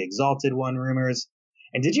into the Exalted One rumors.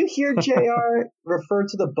 And did you hear JR refer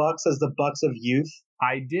to the Bucks as the Bucks of Youth?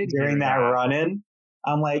 I did during that run-in.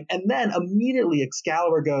 I'm like, and then immediately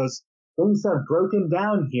Excalibur goes, things have broken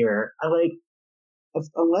down here.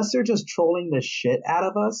 Unless they're just trolling the shit out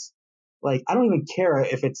of us, like I don't even care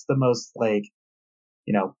if it's the most like,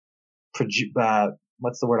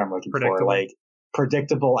 what's the word I'm looking for? Like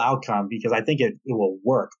predictable outcome, because I think it will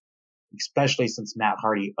work, especially since Matt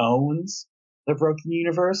Hardy owns the Broken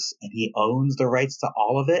Universe and he owns the rights to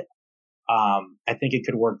all of it. I think it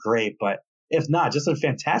could work great, but if not, just a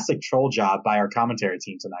fantastic troll job by our commentary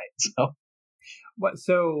team tonight.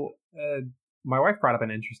 So my wife brought up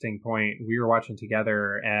an interesting point. We were watching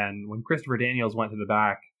together, and when Christopher Daniels went to the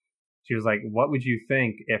back, she was like, what would you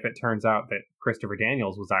think if it turns out that Christopher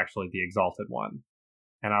Daniels was actually the Exalted One?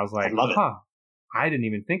 And I was like, I didn't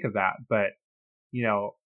even think of that. But,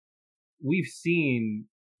 we've seen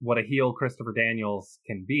what a heel Christopher Daniels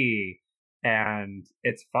can be, and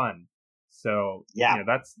it's fun. So,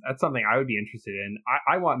 that's something I would be interested in.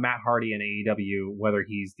 I want Matt Hardy in AEW, whether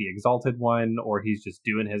he's the Exalted One or he's just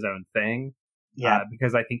doing his own thing.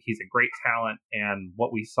 Because I think he's a great talent, and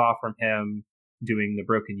what we saw from him doing the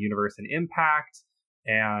Broken Universe and Impact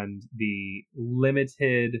and the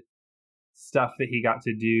limited stuff that he got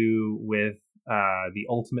to do with the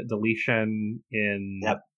Ultimate Deletion in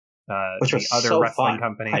which the other so wrestling fun.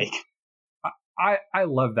 company. I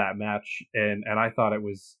love that match, and I thought it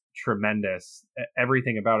was tremendous.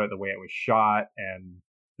 Everything about it, the way it was shot and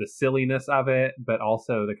the silliness of it, but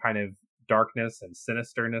also the kind of darkness and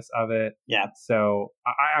sinisterness of it. So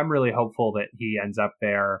I'm really hopeful that he ends up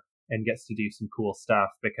there and gets to do some cool stuff,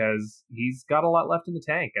 because he's got a lot left in the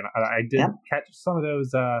tank. And I did catch some of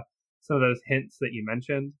those hints that you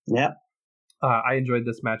mentioned. I enjoyed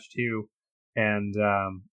this match too, and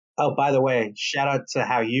oh, by the way, shout out to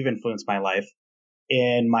how you've influenced my life.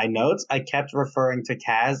 In my notes, I kept referring to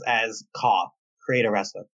Kaz as Cobb, creator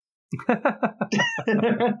wrestler.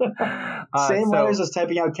 Same letters as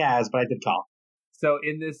typing out Kaz, but I did Cobb. So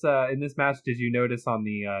in this match, did you notice on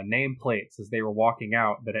the nameplates as they were walking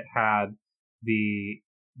out that it had the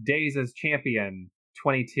Days as Champion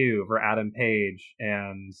 22 for Adam Page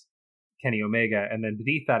and Kenny Omega, and then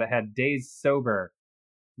beneath that it had Days Sober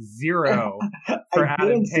 0 for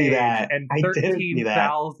Adam Page and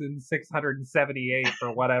 13,678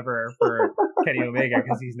 for whatever for Kenny Omega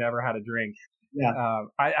because he's never had a drink. Yeah,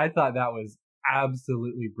 I thought that was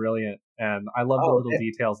absolutely brilliant, and I love the little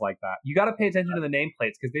details like that. You got to pay attention to the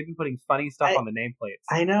nameplates because they've been putting funny stuff on the nameplates.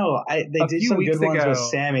 I know. They did some good ones with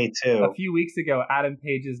Sammy too. A few weeks ago, Adam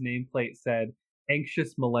Page's nameplate said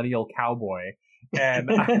 "Anxious Millennial Cowboy," and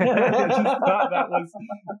I just thought that was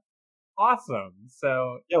awesome.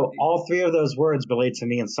 So, all three of those words relate to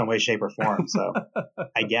me in some way, shape, or form. So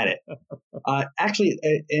I get it. Actually,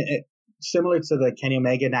 similar to the Kenny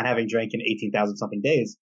Omega not having drank in 18,000 something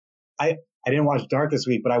days, I didn't watch Dark this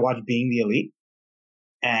week, but I watched Being the Elite,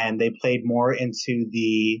 and they played more into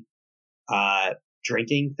the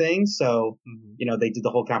drinking thing. So, they did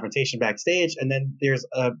the whole confrontation backstage, and then there's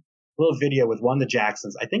a little video with one of the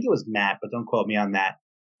Jacksons. I think it was Matt, but don't quote me on that,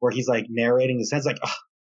 where he's like narrating the sense like, oh,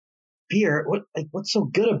 beer, what's so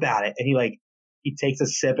good about it? And he takes a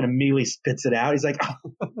sip and immediately spits it out. He's like, oh,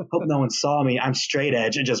 hope no one saw me. I'm straight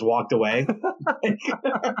edge, and just walked away.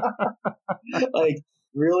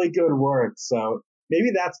 Really good work. So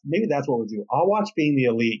maybe that's what we'll do. I'll watch Being the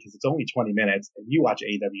Elite because it's only 20 minutes, and you watch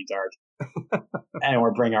AEW Dark, and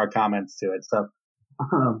we'll bring our comments to it. So,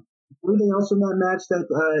 anything else from that match that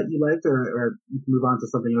you liked, or you can move on to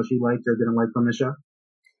something else you liked or didn't like from the show?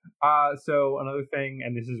 So another thing,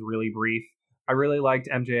 and this is really brief, I really liked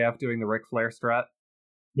MJF doing the Ric Flair strut.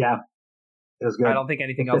 Yeah, it was good. I don't think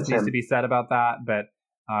anything else needs to be said about that, but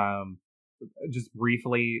just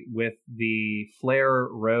briefly, with the Flair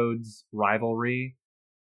Rhodes rivalry,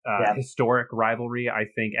 historic rivalry, I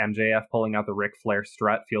think MJF pulling out the Ric Flair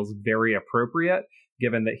strut feels very appropriate,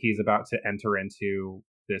 given that he's about to enter into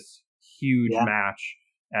this huge match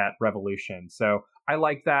at Revolution. So I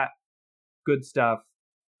like that. Good stuff.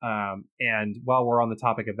 And while we're on the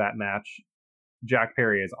topic of that match, Jack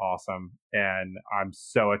Perry is awesome, and I'm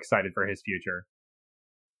so excited for his future.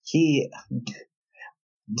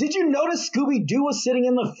 Did you notice Scooby-Doo was sitting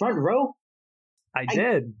in the front row? I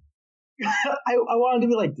did. I wanted to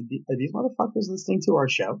be like, are these motherfuckers listening to our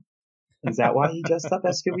show? Is that why he dressed up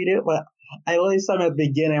as Scooby-Doo? But I at least at the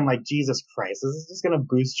beginning, I'm like, Jesus Christ, this is just going to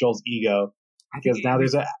boost Joel's ego. Because now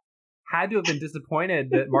there's had to have been disappointed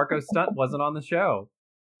that Marco Stunt wasn't on the show.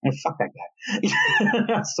 And fuck that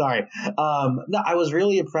guy. Sorry. No, I was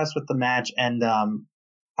really impressed with the match, and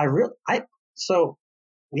so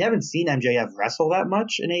we haven't seen MJF wrestle that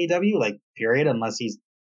much in AEW, period, unless he's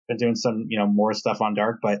been doing some, more stuff on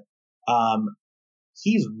Dark, but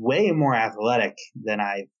he's way more athletic than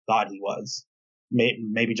I thought he was.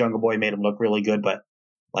 Maybe Jungle Boy made him look really good, but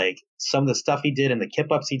some of the stuff he did and the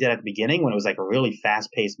kip-ups he did at the beginning when it was a really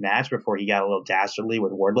fast-paced match before he got a little dastardly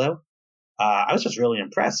with Wardlow, I was just really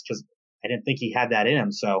impressed because I didn't think he had that in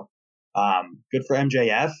him. So good for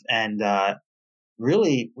MJF, and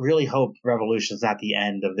really, really hope Revolution's not the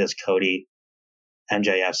end of this Cody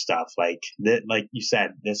MJF stuff. Like you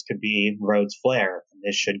said, this could be Rhodes Flair, and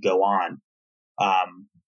this should go on.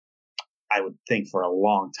 I would think for a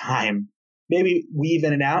long time. Maybe weave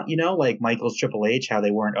in and out, like Michaels Triple H, how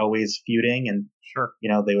they weren't always feuding, and sure,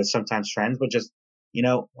 they were sometimes friends, but just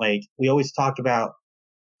we always talk about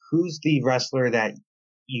who's the wrestler that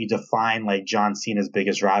you define John Cena's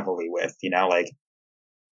biggest rivalry with,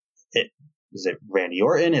 is it Randy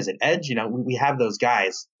Orton? Is it Edge? We have those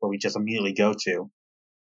guys where we just immediately go to.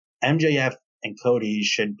 MJF and Cody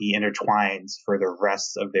should be intertwined for the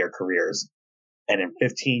rest of their careers. And in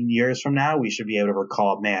 15 years from now, we should be able to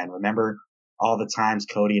recall, man, remember all the times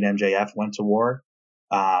Cody and MJF went to war?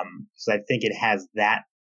 So I think it has that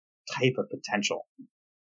type of potential.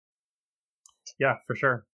 Yeah, for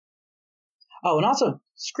sure. Oh, and also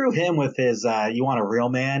screw him with his you want a real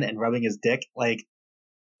man and rubbing his dick.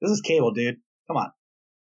 This is Cable, dude. Come on.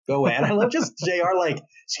 Go away. And I love just JR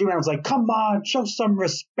screaming out, was come on, show some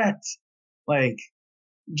respect.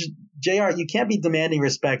 JR, you can't be demanding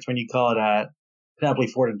respect when you call it Penelope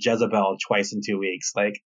Ford and Jezebel twice in 2 weeks.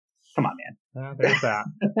 Come on, man. There's that.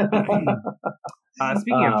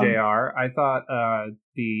 Speaking of JR, I thought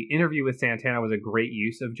the interview with Santana was a great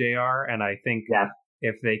use of JR, and I think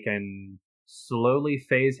if they can slowly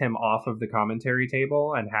phase him off of the commentary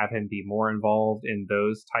table and have him be more involved in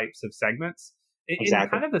those types of segments. In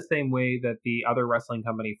kind of the same way that the other wrestling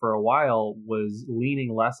company for a while was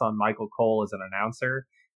leaning less on Michael Cole as an announcer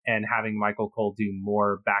and having Michael Cole do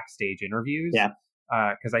more backstage interviews. Yeah.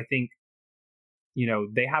 Because I think,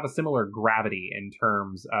 they have a similar gravity in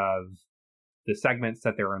terms of the segments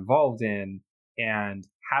that they're involved in, and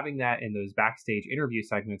having that in those backstage interview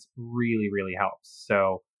segments really, really helps.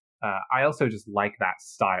 So I also just like that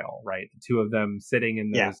style, right? The two of them sitting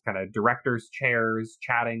in those kind of director's chairs,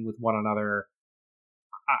 chatting with one another.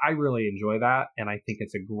 I really enjoy that, and I think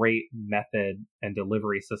it's a great method and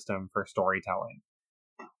delivery system for storytelling.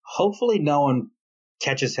 Hopefully no one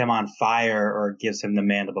catches him on fire or gives him the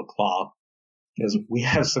mandible claw, because we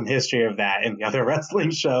have some history of that in the other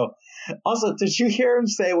wrestling show. Also, did you hear him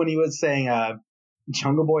say when he was saying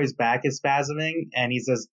Jungle Boy's back is spasming, and he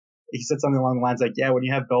said something along the lines like, yeah, when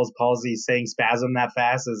you have Bell's palsy, saying spasm that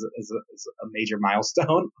fast is a major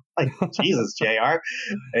milestone. Like, Jesus, JR.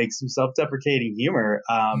 Like, some self-deprecating humor.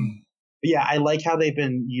 But yeah, I like how they've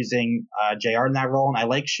been using JR in that role, and I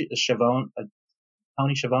like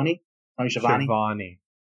Tony Schiavone? Tony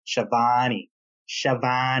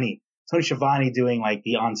Schiavone doing like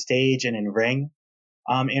the on stage and in ring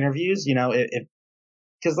interviews.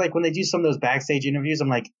 Because like when they do some of those backstage interviews, I'm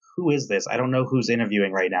like, who is this? I don't know who's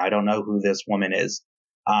interviewing right now. I don't know who this woman is.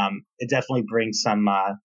 It definitely brings some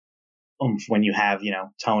oomph when you have,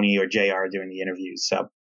 Tony or JR doing the interviews. So,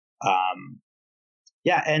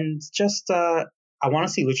 yeah. And just, I want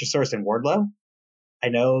to see Luchasaurus and Wardlow. I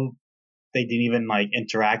know they didn't even like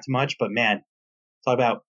interact much, but man, talk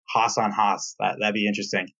about Haas on Haas. That'd be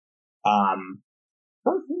interesting. I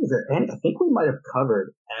think we might have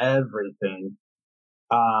covered everything,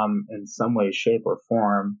 in some way, shape, or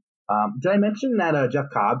form. Did I mention that Jeff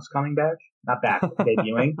Cobb's coming back? Not back,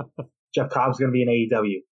 debuting. Jeff Cobb's going to be in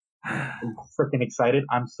AEW. I'm freaking excited.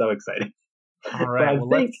 I'm so excited. All right,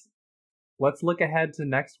 let's look ahead to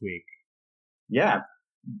next week. Yeah.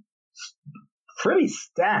 Pretty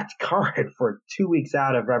stacked card for 2 weeks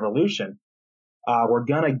out of Revolution. We're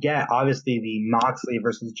going to get, obviously, the Moxley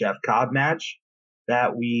versus Jeff Cobb match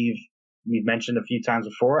that we've mentioned a few times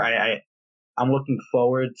before. I'm looking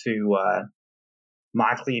forward to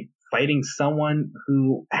Moxley fighting someone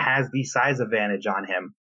who has the size advantage on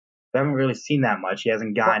him. We haven't really seen that much. He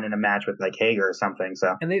hasn't gotten in a match with like Hager or something.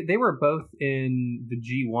 So, and they were both in the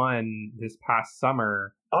G1 this past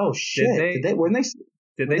summer. Oh shit!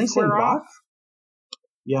 Did they square off?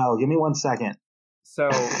 Yo, give me 1 second. So,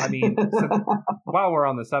 I mean, while we're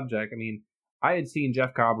on the subject, I mean, I had seen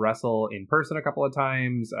Jeff Cobb wrestle in person a couple of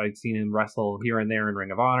times. I'd seen him wrestle here and there in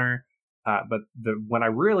Ring of Honor. But when I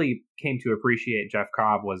really came to appreciate Jeff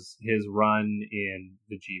Cobb was his run in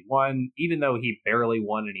the G1, even though he barely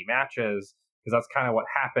won any matches, because that's kind of what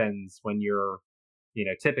happens when you're,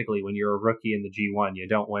 typically when you're a rookie in the G1, you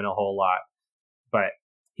don't win a whole lot. But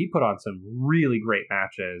he put on some really great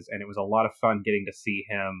matches, and it was a lot of fun getting to see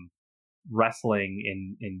him wrestling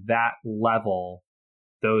in that level,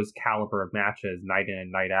 those caliber of matches, night in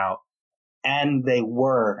and night out. And they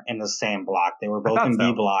were in the same block. They were both in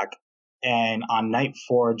B block. And on night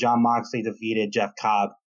 4, Jon Moxley defeated Jeff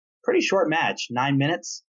Cobb. Pretty short match, 9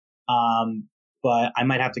 minutes. But I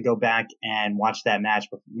might have to go back and watch that match.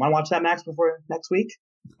 Want to watch that match before next week?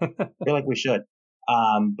 I feel like we should.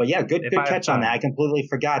 But yeah, good catch on that. I completely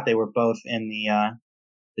forgot they were both in the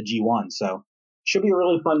G1. So should be a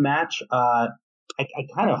really fun match. I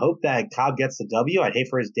kind of hope that Cobb gets the W. I'd hate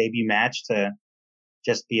for his debut match to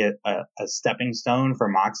just be a stepping stone for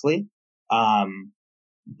Moxley.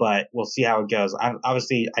 But we'll see how it goes.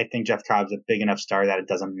 Obviously, I think Jeff Cobb's a big enough star that it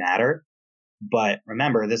doesn't matter. But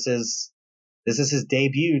remember, this is his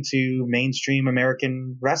debut to mainstream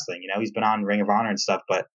American wrestling. He's been on Ring of Honor and stuff.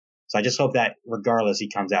 So I just hope that regardless, he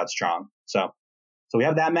comes out strong. So we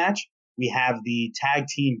have that match. We have the tag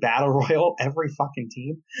team battle royal, every fucking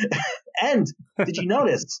team. And did you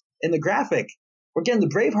notice in the graphic, we're getting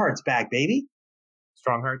the Bravehearts back, baby?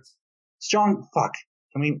 Strong Hearts? Fuck.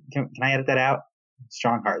 Can I edit that out?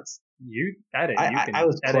 Strong Hearts. You edit. I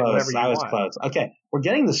was close. Okay. We're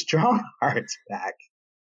getting the Strong Hearts back.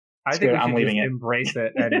 I think we should just embrace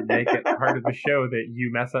it and make it part of the show that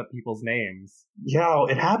you mess up people's names. Yo,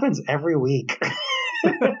 it happens every week.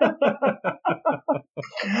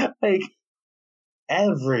 Like,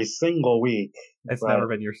 every single week. It's never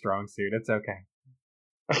been your strong suit. It's okay.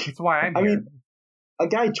 That's why I'm here. I mean, a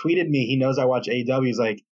guy tweeted me. He knows I watch AEW. He's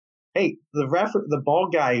like, hey, the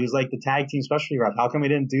bald guy who's like the tag team specialty rep, how come we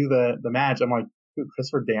didn't do the match? I'm like, dude,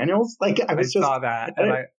 Christopher Daniels? Like, I saw that.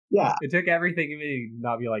 It took everything in me to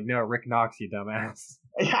not be like, no, Rick Knox, you dumbass.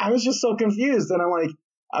 I was just so confused. And I'm like,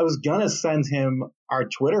 I was going to send him our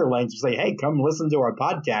Twitter link to say, hey, come listen to our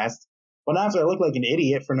podcast. But after I look like an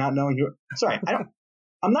idiot for not knowing who, sorry,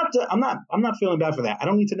 I'm not feeling bad for that. I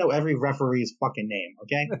don't need to know every referee's fucking name.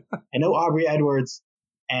 Okay. I know Aubrey Edwards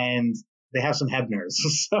and they have some Hebners.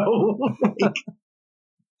 So like,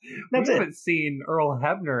 that's we haven't seen Earl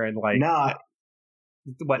Hebner in like, no,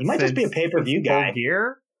 what, he might just be a pay-per-view guy.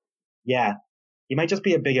 Gear? Yeah. He might just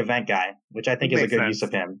be a big event guy, which I think is a good use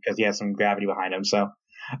of him because he has some gravity behind him. So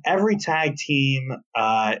every tag team,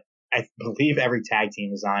 I believe every tag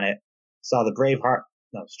team is on it. Saw the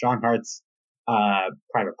Strong Hearts,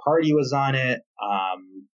 Private Party was on it.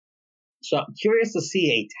 So I'm curious to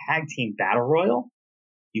see a tag team battle royal.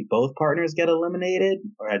 Do both partners get eliminated,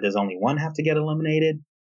 or does only one have to get eliminated?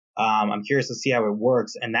 I'm curious to see how it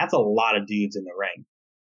works, and that's a lot of dudes in the ring.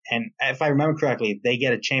 And if I remember correctly, they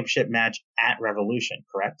get a championship match at Revolution,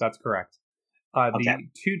 correct? That's correct. The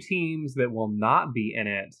two teams that will not be in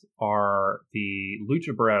it are the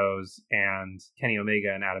Lucha Bros and Kenny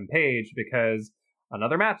Omega and Adam Page, because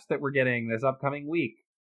another match that we're getting this upcoming week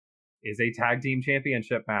is a tag team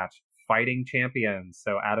championship match, fighting champions.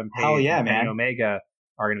 So Adam Page and Kenny Omega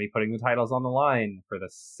are going to be putting the titles on the line for the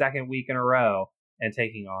second week in a row and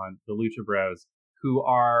taking on the Lucha Bros, who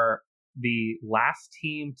are the last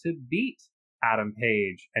team to beat Adam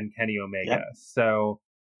Page and Kenny Omega. Yep. So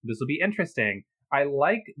this will be interesting. I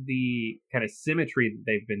like the kind of symmetry that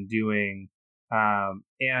they've been doing.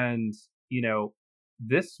 And, you know,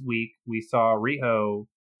 this week we saw Riho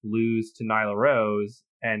lose to Nyla Rose,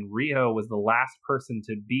 and Riho was the last person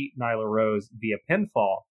to beat Nyla Rose via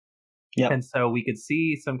pinfall. Yep. And so we could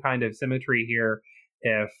see some kind of symmetry here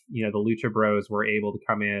if, you know, the Lucha Bros were able to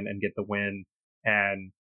come in and get the win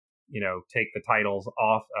and, you know, take the titles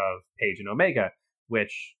off of Page and Omega,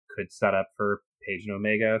 which could set up for Page and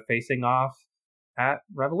Omega facing off at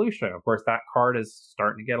Revolution. Of course, that card is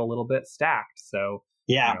starting to get a little bit stacked. So,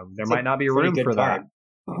 yeah, you know, there might not be room for that.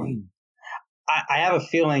 I have a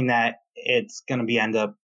feeling that it's going to be end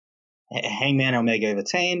up Hangman Omega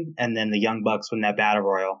retain, and then the Young Bucks win that battle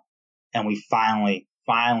royal. And we finally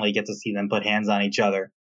get to see them put hands on each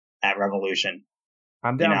other at Revolution.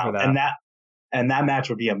 I'm down for that. And that match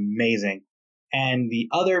would be amazing. And the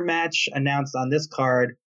other match announced on this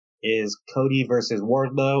card is Cody versus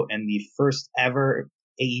Wardlow in the first ever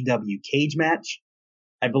AEW cage match.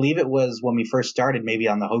 I believe it was when we first started, maybe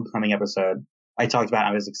on the Homecoming episode, I talked about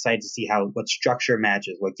I was excited to see what structure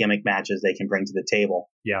matches, what gimmick matches they can bring to the table.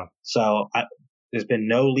 Yeah. So there's been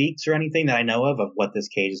no leaks or anything that I know of what this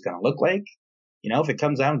cage is going to look like. You know, if it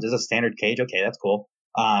comes out and does a standard cage, okay, that's cool.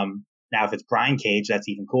 Now, if it's Brian Cage, that's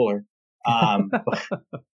even cooler.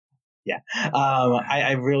 Yeah.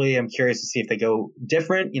 I really am curious to see if they go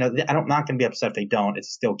different. You know, I'm not going to be upset if they don't.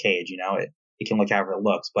 It's still cage, you know, it can look however it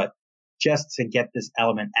looks, but just to get this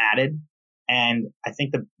element added. And I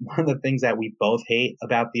think one of the things that we both hate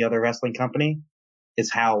about the other wrestling company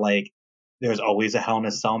is how, like, there's always a Hell in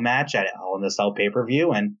a Cell match at a Hell in a Cell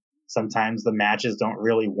pay-per-view, and sometimes the matches don't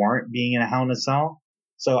really warrant being in a Hell in a Cell.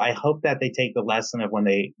 So I hope that they take the lesson of when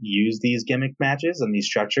they use these gimmick matches and these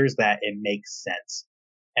structures that it makes sense.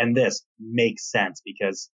 And this makes sense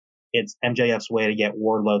because it's MJF's way to get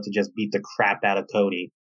Wardlow to just beat the crap out of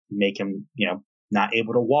Cody, make him, you know, not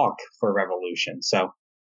able to walk for Revolution. So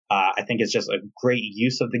I think it's just a great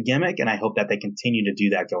use of the gimmick, and I hope that they continue to do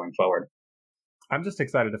that going forward. I'm just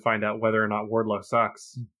excited to find out whether or not Wardlow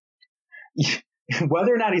sucks.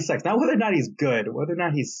 Whether or not he sucks, not whether or not he's good, whether or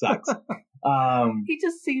not he sucks. He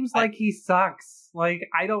just seems like he sucks. Like,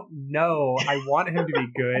 I don't know. I want him to be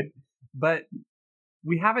good, but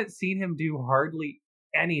we haven't seen him do hardly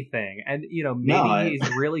anything. And, you know, maybe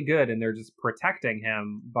he's really good and they're just protecting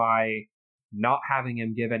him by not having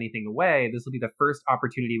him give anything away. This will be the first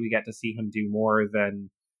opportunity we get to see him do more than,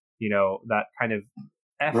 you know, that kind of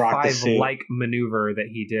F5-like maneuver that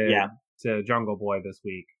he did to Jungle Boy this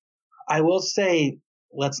week. I will say,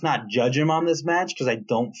 let's not judge him on this match because I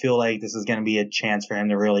don't feel like this is going to be a chance for him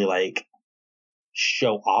to really, like,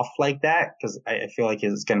 show off like that, because I feel like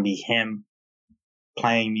it's going to be him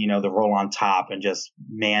playing, you know, the role on top and just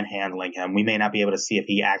manhandling him. We may not be able to see if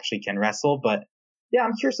he actually can wrestle, but yeah,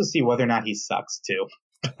 I'm curious to see whether or not he sucks too.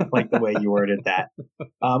 Like the way you worded that.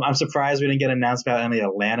 I'm surprised we didn't get announced about any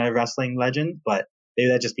Atlanta wrestling legend, but maybe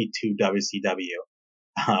that'd just be too WCW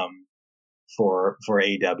for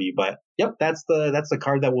AEW. But yep, that's the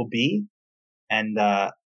card that will be. And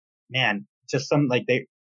man, just some like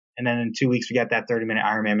and then in 2 weeks we got that 30-minute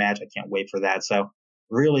Iron Man match. I can't wait for that. So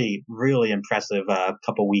really, really impressive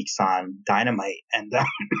couple weeks on Dynamite. And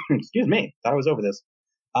excuse me, thought I was over this.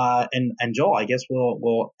 And Joel, I guess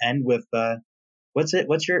we'll end with What's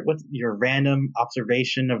your random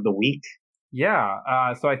observation of the week?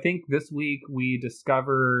 Yeah, so I think this week we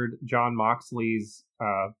discovered Jon Moxley's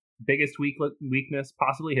biggest weakness,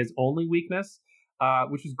 possibly his only weakness,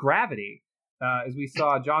 which is gravity. As we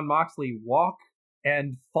saw Jon Moxley walk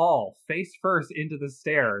and fall face first into the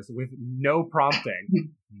stairs with no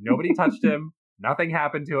prompting. Nobody touched him. Nothing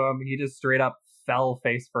happened to him. He just straight up fell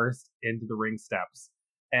face first into the ring steps.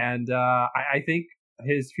 And I think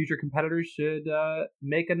his future competitors should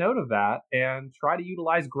make a note of that and try to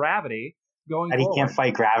utilize gravity going And forward. he can't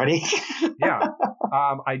fight gravity? Yeah.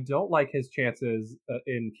 I don't like his chances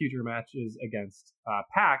in future matches against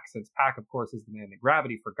Pac, since Pac, of course, is the man that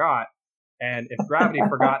Gravity forgot. And if Gravity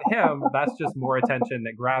forgot him, that's just more attention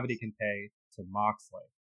that Gravity can pay to Moxley.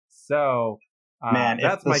 So Man,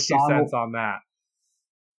 that's my 2 cents on that.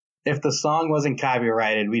 If the song wasn't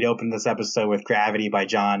copyrighted, we'd open this episode with Gravity by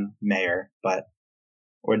John Mayer, but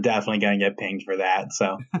we're definitely going to get pinged for that.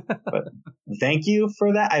 So, but thank you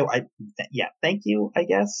for that. Thank you, I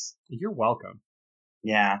guess. You're welcome.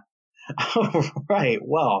 Yeah. All right.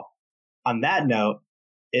 Well, on that note,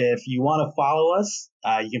 if you want to follow us,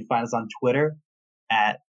 you can find us on Twitter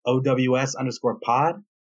at OWS_pod.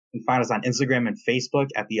 You can find us on Instagram and Facebook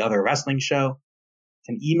at The Other Wrestling Show.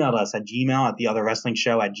 You can email us at gmail at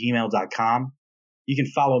theotherwrestlingshow@gmail.com. You can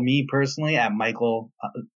follow me personally at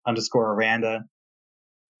Michael_Aranda.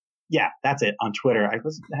 Yeah, that's it on Twitter. I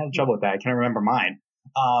had trouble with that. I can't remember mine.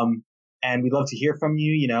 And we'd love to hear from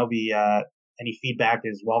you. Any feedback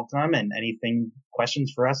is welcome, and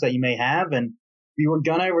questions for us that you may have. And we were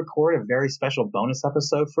going to record a very special bonus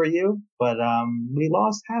episode for you, but we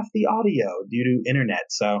lost half the audio due to internet.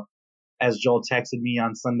 So as Joel texted me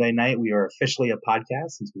on Sunday night, we are officially a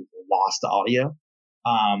podcast since we've lost the audio.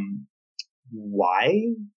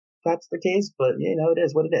 Why that's the case, but it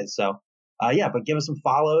is what it is. So but give us some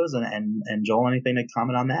follows and Joel, anything to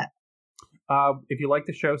comment on that? If you like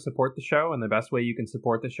the show, support the show. And the best way you can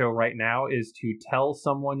support the show right now is to tell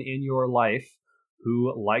someone in your life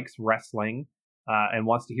who likes wrestling and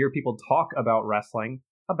wants to hear people talk about wrestling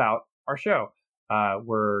about our show.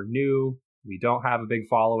 We're new. We don't have a big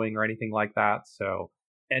following or anything like that. So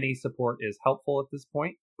any support is helpful at this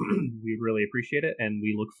point. We'd really appreciate it. And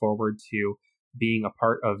we look forward to being a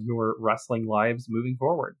part of your wrestling lives moving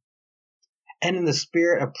forward. And in the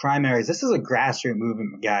spirit of primaries, this is a grassroots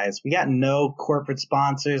movement, guys. We got no corporate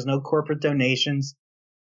sponsors, no corporate donations,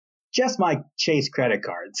 just my Chase credit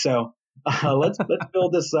card. So let's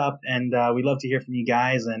build this up, and we'd love to hear from you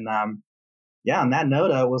guys. And on that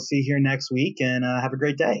note, we'll see you here next week, and have a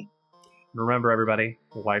great day. Remember, everybody,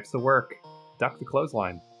 life's the work. Duck the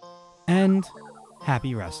clothesline. And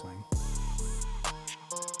happy wrestling.